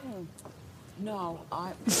died? No.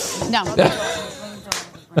 No.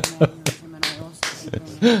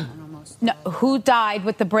 Who died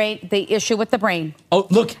with the issue with the brain? Oh,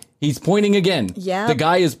 look, he's pointing again. Yeah. The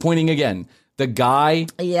guy is pointing again. The guy.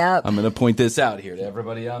 Yep. I'm going to point this out here to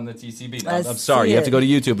everybody on the TCB. Let's I'm sorry. see You have it. to go to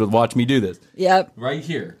YouTube to watch me do this. Yep. Right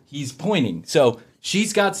here. He's pointing. So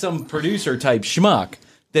she's got some producer type schmuck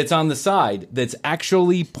that's on the side that's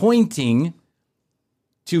actually pointing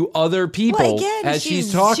to other people as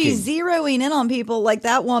she's talking. She's zeroing in on people. Like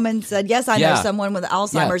that woman said, yes, I know someone with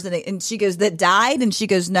Alzheimer's. Yeah. And she goes, that died? And she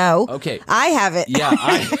goes, no. Okay. I have it. Yeah.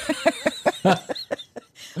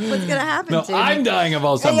 What's going to happen No, to me? I'm dying of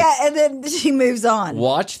Alzheimer's. Yeah, and then she moves on.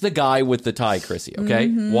 Watch the guy with the tie, Chrissy, okay?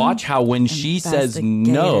 Watch how when she says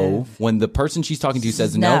no, when the person she's talking to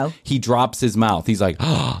says no, he drops his mouth. He's like,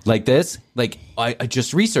 oh, like this? Like, I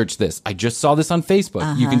just researched this. I just saw this on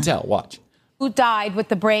Facebook. You can tell. Watch. Who died with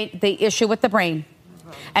the brain? The issue with the brain.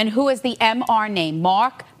 And who is the MR name?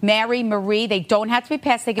 Mark, Mary, Marie. They don't have to be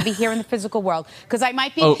past. They could be here in the physical world. Because I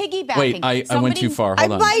might be piggybacking. Wait, I went too far.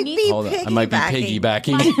 Hold on. I might be I might be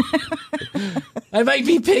piggybacking. I might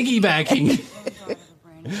be piggybacking.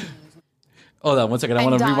 Hold on one second. I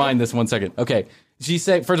want to rewind this 1 second. Okay. She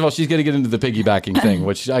said, first of all, she's going to get into the piggybacking thing,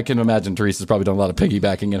 which I can imagine Teresa's probably done a lot of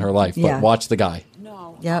piggybacking in her life. But watch the guy.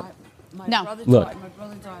 No. Yep. My No. brother Look. died. My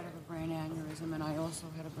brother died of a brain aneurysm, and I also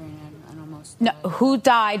had a brain aneurysm. I almost No. died. Who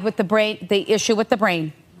died with the brain? The issue with the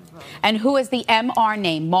brain. And who is the MR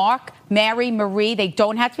name? Mark, Mary, Marie. They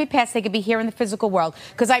don't have to be past. They could be here in the physical world.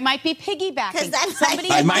 Because I might be piggybacking.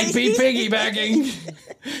 I might be piggybacking.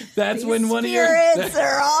 That's when one of your spirits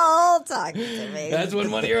are all talking to me. That's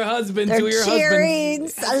when one of your husbands, They're two of your cheering,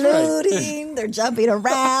 husbands, saluting. They're jumping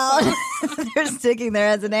around. They're sticking their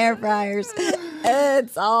heads in air fryers.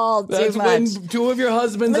 It's all That's too much. when two of your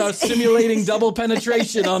husbands are simulating double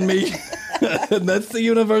penetration on me. And that's the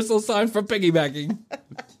universal sign for piggybacking.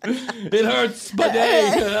 It hurts, but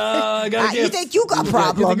hey, I got You think you got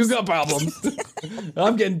problems? You think you got problems?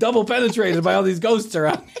 I'm getting double penetrated by all these ghosts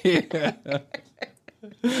around here.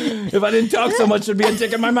 If I didn't talk so much, there'd be a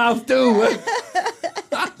tick in my mouth too.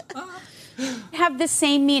 Have the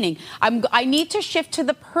same meaning. I need to shift to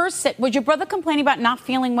the person. Was your brother complaining about not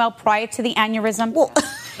feeling well prior to the aneurysm? Well,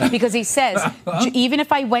 because he says, even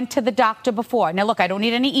if I went to the doctor before. Now, look, I don't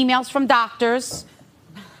need any emails from doctors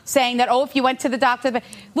saying that, if you went to the doctor. But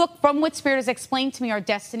look, from what Spirit has explained to me, our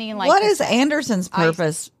destiny in life. what is Anderson's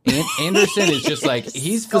purpose? Anderson is just like,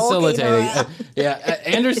 he's facilitating.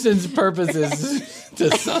 Anderson's purpose is to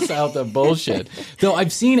suss out the bullshit. Though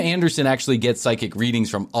I've seen Anderson actually get psychic readings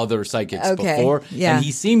from other psychics before. Yeah. And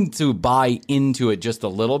he seemed to buy into it just a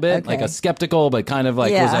little bit, like a skeptical, but kind of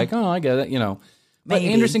like was like, I get it, But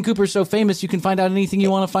Maybe. Anderson Cooper's so famous, you can find out anything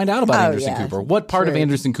you want to find out about Anderson Cooper. What part of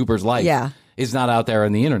Anderson Cooper's life is not out there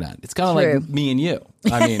on the internet? It's kind of like me and you.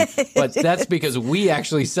 I mean, but that's because we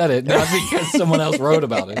actually said it, not because someone else wrote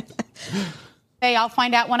about it. Hey, I'll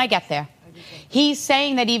find out when I get there. He's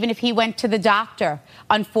saying that even if he went to the doctor,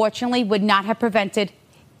 unfortunately, would not have prevented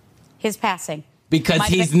his passing. Because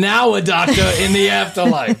he's now a doctor in the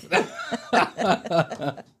afterlife.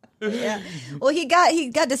 Yeah. Well, he got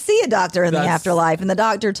to see a doctor in the afterlife, and the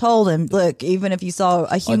doctor told him, "Look, even if you saw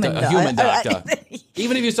a human doctor,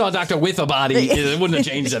 even if you saw a doctor with a body, it wouldn't have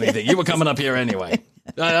changed anything. You were coming up here anyway."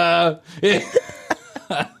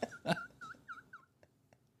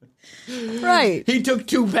 Right. He took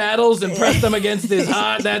 2 paddles and pressed them against his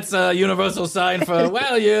heart. That's a universal sign for,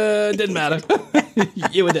 it didn't matter.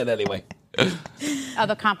 You were dead anyway.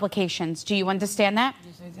 Other complications. Do you understand that?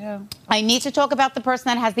 Yes, I do. I need to talk about the person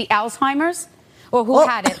that has the Alzheimer's or who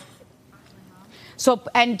had it. So,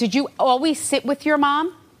 and did you always sit with your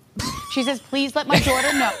mom? She says, please let my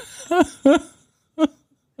daughter know.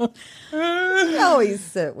 Always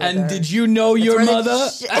sit with her. And did you know your mother?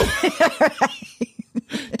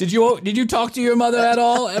 Did you talk to your mother at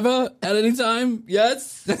all, ever, at any time?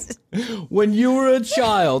 Yes? When you were a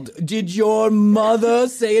child, did your mother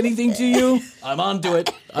say anything to you? I'm onto it.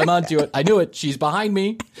 I knew it. She's behind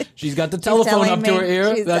me. She's got the telephone up to her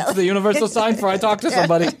ear. That's the universal sign for I talk to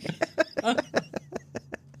somebody.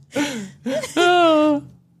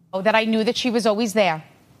 That I knew that she was always there.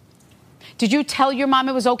 Did you tell your mom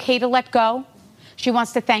it was okay to let go? She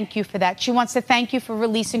wants to thank you for that. She wants to thank you for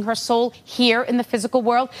releasing her soul here in the physical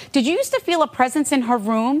world. Did you used to feel a presence in her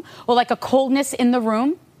room or like a coldness in the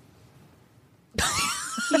room?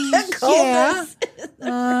 Coldness.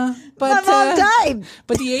 But my mom died.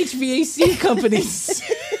 But the HVAC company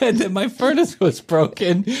said that my furnace was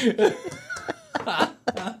broken.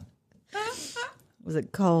 Was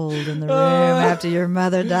it cold in the room after your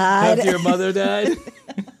mother died? After your mother died?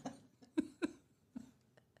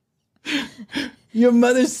 Your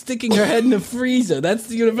mother's sticking her head in the freezer. That's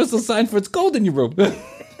the universal sign for it's cold in your room.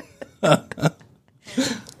 But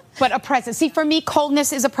a presence. See, for me,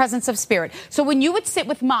 coldness is a presence of spirit. So when you would sit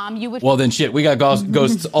with mom, you would... Well, then shit, we got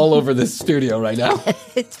ghosts all over this studio right now.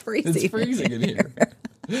 It's freezing. It's freezing in here.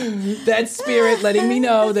 That's spirit letting me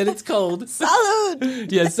know that it's cold.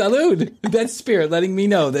 Salud. Yes, salud. That's spirit letting me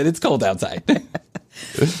know that it's cold outside.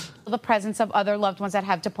 The presence of other loved ones that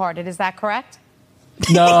have departed. Is that correct?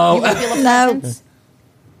 No. You would feel a presence?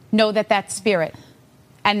 Know that that's spirit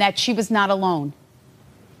and that she was not alone.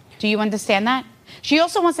 Do you understand that? She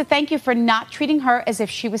also wants to thank you for not treating her as if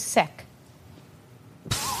she was sick.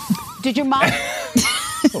 Did your mom...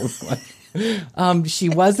 She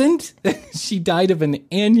wasn't. She died of an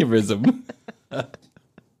aneurysm.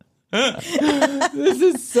 This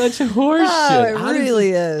is such horseshit. Oh, it really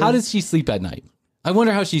is. How does she sleep at night? I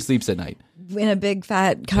wonder how she sleeps at night. In a big,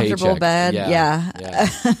 fat, comfortable Paycheck. bed. Yeah.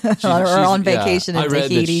 Or on vacation in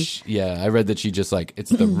Tahiti. I read that she just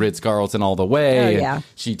it's the Ritz-Carlton all the way. Oh, yeah.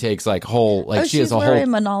 She takes she has she's a wearing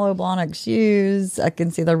whole... Manolo Blahnik shoes. I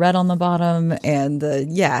can see the red on the bottom. And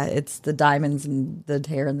it's the diamonds and the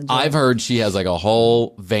hair and the jewelry. I've heard she has a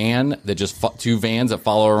whole van that just 2 vans that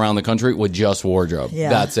follow her around the country with just wardrobe. Yeah.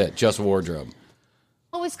 That's it. Just wardrobe.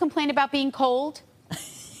 Always complain about being cold?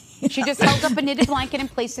 She just held up a knitted blanket and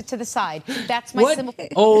placed it to the side. That's my What symbol.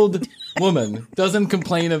 old woman doesn't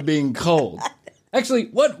complain of being cold? Actually,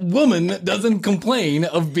 what woman doesn't complain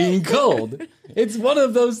of being cold? It's one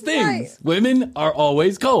of those things. Right. Women are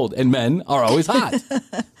always cold and men are always hot.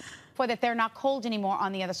 For that they're not cold anymore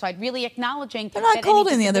on the other side, really acknowledging They're not that cold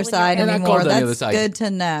any on the other disability side or- not anymore. cold on the That's other side. good to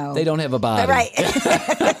know. They don't have a body. Right.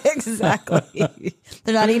 Exactly.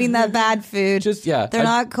 They're not eating that bad food. They're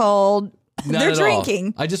not cold. Not They're at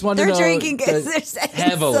drinking. all. I just want to They're know. drinking because the- they're saying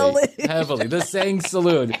heavily. salute. The saying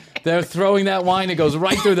salute. They're throwing that wine. It goes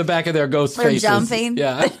right through the back of their ghost They're faces. jumping.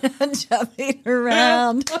 Yeah. Jumping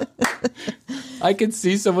around. I can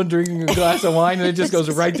see someone drinking a glass of wine and it just goes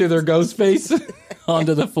right through their ghost face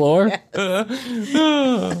onto the floor.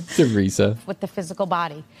 Teresa. with the physical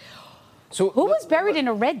body. So Who was buried in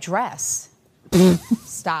a red dress?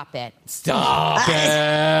 Stop it. Stop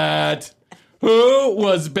it. Who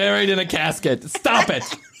was buried in a casket? Stop it.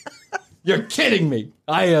 You're kidding me.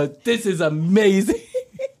 This is amazing.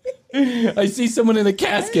 I see someone in a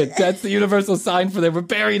casket. That's the universal sign for they were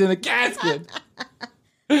buried in a casket.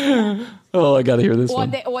 Oh, I got to hear this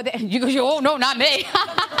one. You go, oh, no, not me.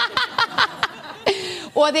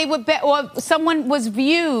 or someone was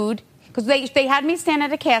viewed, because they had me stand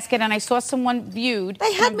at a casket, and I saw someone viewed.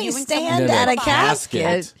 They had me stand at a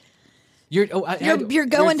casket. You're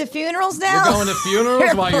going to funerals now? You're going to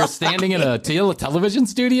funerals while you're standing in a television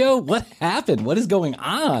studio? What happened? What is going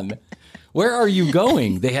on? Where are you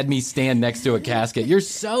going? They had me stand next to a casket. You're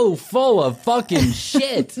so full of fucking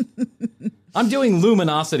shit. I'm doing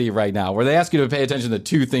luminosity right now, where they ask you to pay attention to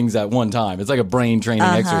two things at one time. It's like a brain training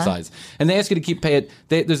exercise. And they ask you to keep there's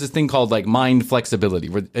this thing called like mind flexibility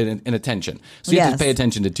and attention. So you have to pay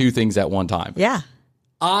attention to two things at one time. Yeah.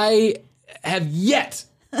 I have yet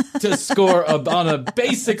to score on a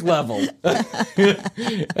basic level.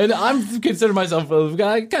 And I'm considering myself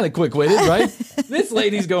kind of quick-witted, right? This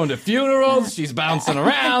lady's going to funerals, she's bouncing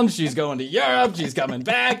around, she's going to Europe, she's coming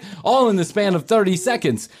back, all in the span of 30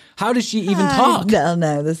 seconds. How does she even talk?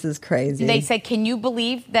 No, this is crazy. They said, can you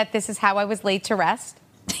believe that this is how I was laid to rest?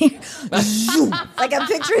 Like I'm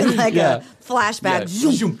picturing like a flashback.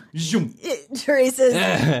 Yeah. Zoom, zoom. Teresa's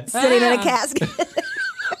sitting in a casket.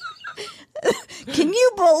 Can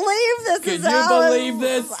you believe this Can is you how believe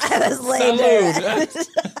this? I was laid there.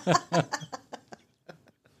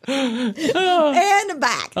 And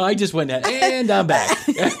back. I just went that, and I'm back.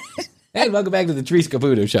 And welcome back to the Teresa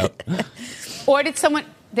Caputo Show. Or did someone,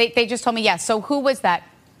 they just told me yes. So who was that?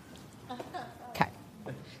 Okay.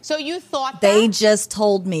 So you thought They that? just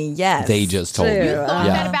told me yes. They just told me. You thought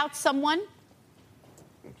that about someone?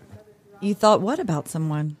 You thought what about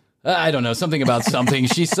someone? I don't know, something about something.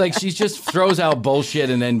 She just throws out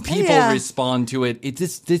bullshit and then people respond to it.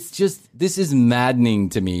 This is maddening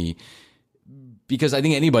to me, because I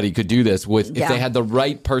think anybody could do this if they had the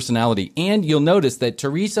right personality. And you'll notice that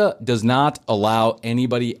Teresa does not allow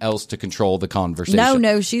anybody else to control the conversation.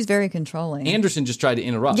 No, she's very controlling. Anderson just tried to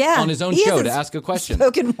interrupt on his own he show hasn't to ask a question.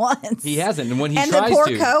 Spoken once. He hasn't, and when he and tries the poor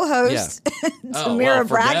to, co-host, Tamira forget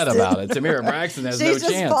Braxton. about it. Tamira Braxton has She's no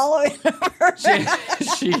just chance. following her.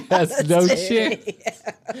 She has no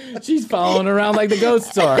chance. She's following around like the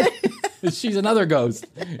ghosts are. She's another ghost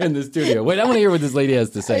in the studio. Wait, I want to hear what this lady has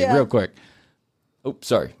to say real quick. Oh,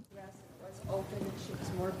 sorry. Dress was open and she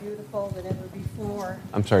was more beautiful than ever before.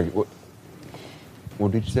 I'm sorry.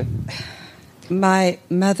 What did you say? My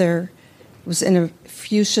mother was in a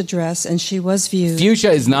fuchsia dress and she was viewed.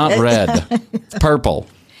 Fuchsia is not red. It's purple.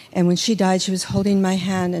 And when she died, she was holding my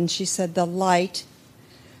hand and she said, the light,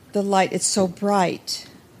 it's so bright.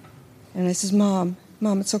 And I says, Mom,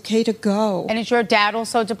 it's okay to go. And is your dad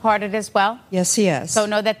also departed as well? Yes, he is. So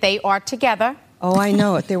know that they are together. Oh, I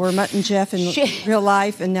know it. They were Mutt and Jeff in real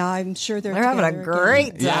life, and now I'm sure they're having a together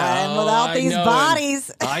great again. time without these bodies.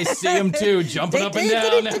 I see them too, jumping up and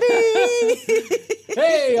down.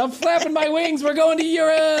 Hey, I'm flapping my wings. We're going to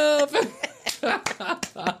Europe.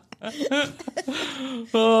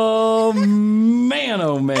 Oh man!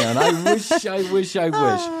 I wish.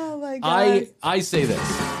 Oh my God. I say this.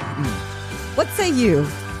 What say you?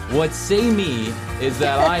 What say me is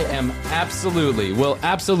that I will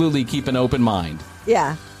absolutely keep an open mind.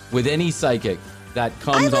 Yeah. With any psychic that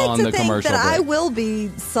comes I like on to the think commercial that break. I will be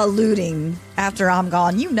saluting after I'm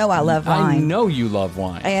gone. You know I love wine. I know you love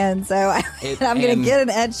wine. And so I'm going to get an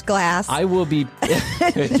edged glass. I will be.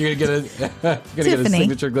 You're going to get a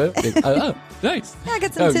signature glove? Oh, nice. Yeah, I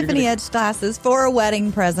got some Tiffany edged glasses for a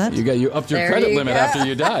wedding present. You upped your credit limit after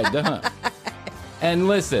you died, huh? And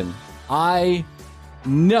listen, I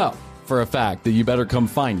know for a fact that you better come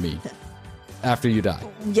find me after you die.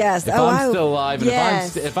 Yes. If I'm still alive,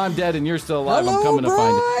 and if I'm dead and you're still alive, I'm coming to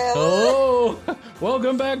find you. Oh,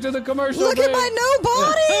 welcome back to the commercial Look break. at my no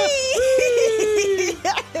body.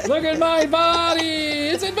 Look at my body.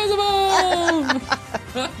 It's invisible.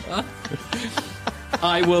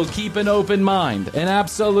 I will keep an open mind, an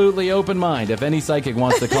absolutely open mind, if any psychic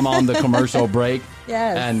wants to come on the commercial break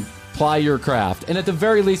and ply your craft. And at the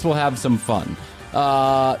very least, we'll have some fun.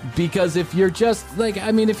 Because if you're just,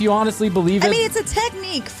 if you honestly believe it... it's a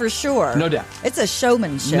technique for sure. No doubt. It's a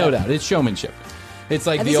showmanship. No doubt. It's showmanship. It's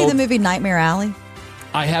like Have you seen the movie Nightmare Alley?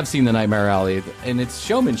 I have seen the Nightmare Alley, and it's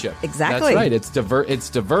showmanship. Exactly. That's right. It's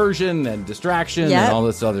diversion and distraction and all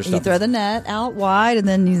this other stuff. You throw the net out wide, and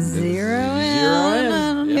then you zero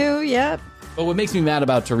in. Yep. But what makes me mad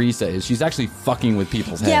about Teresa is she's actually fucking with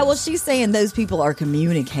people's heads. Yeah, well, she's saying those people are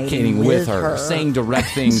communicating with her. Saying direct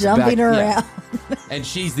things. Jumping back, around. Yeah. And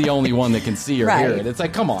she's the only one that can see or hear it. It's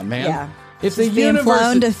like, come on, man. Yeah. If she's being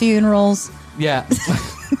flown to funerals. Yeah.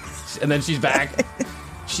 And then she's back.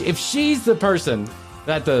 If she's the person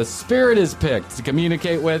that the spirit is picked to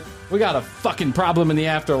communicate with, we got a fucking problem in the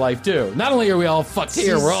afterlife, too. Not only are we all fucked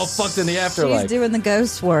here, we're all fucked in the afterlife. She's doing the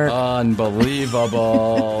ghost work.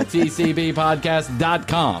 Unbelievable.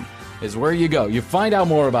 TCBpodcast.com is where you go. You find out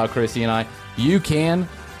more about Chrissy and I. You can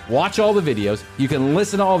watch all the videos. You can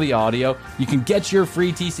listen to all the audio. You can get your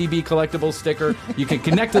free TCB collectible sticker. You can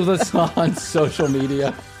connect with us on social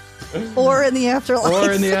media. Or in the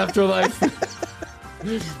afterlife.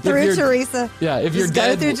 Through Teresa. Yeah, if you're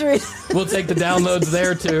dead, we'll take the downloads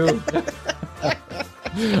there, too.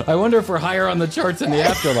 I wonder if we're higher on the charts in the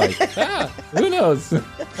afterlife. Who knows? I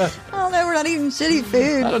don't know. We're not eating shitty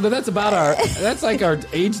food. I don't know. That's like our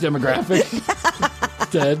age demographic.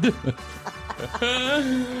 Dead.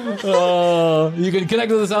 You can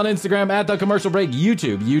connect with us on Instagram at The Commercial Break,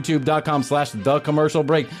 youtube.com/The Commercial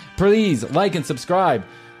Break. Please like and subscribe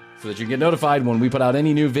so that you can get notified when we put out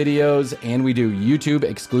any new videos and we do YouTube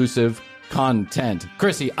exclusive content.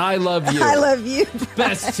 Chrissy, I love you. I love you.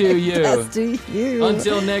 Best to you. Best to you.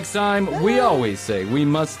 Until next time, we always say, we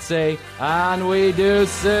must say, and we do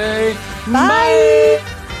say, bye.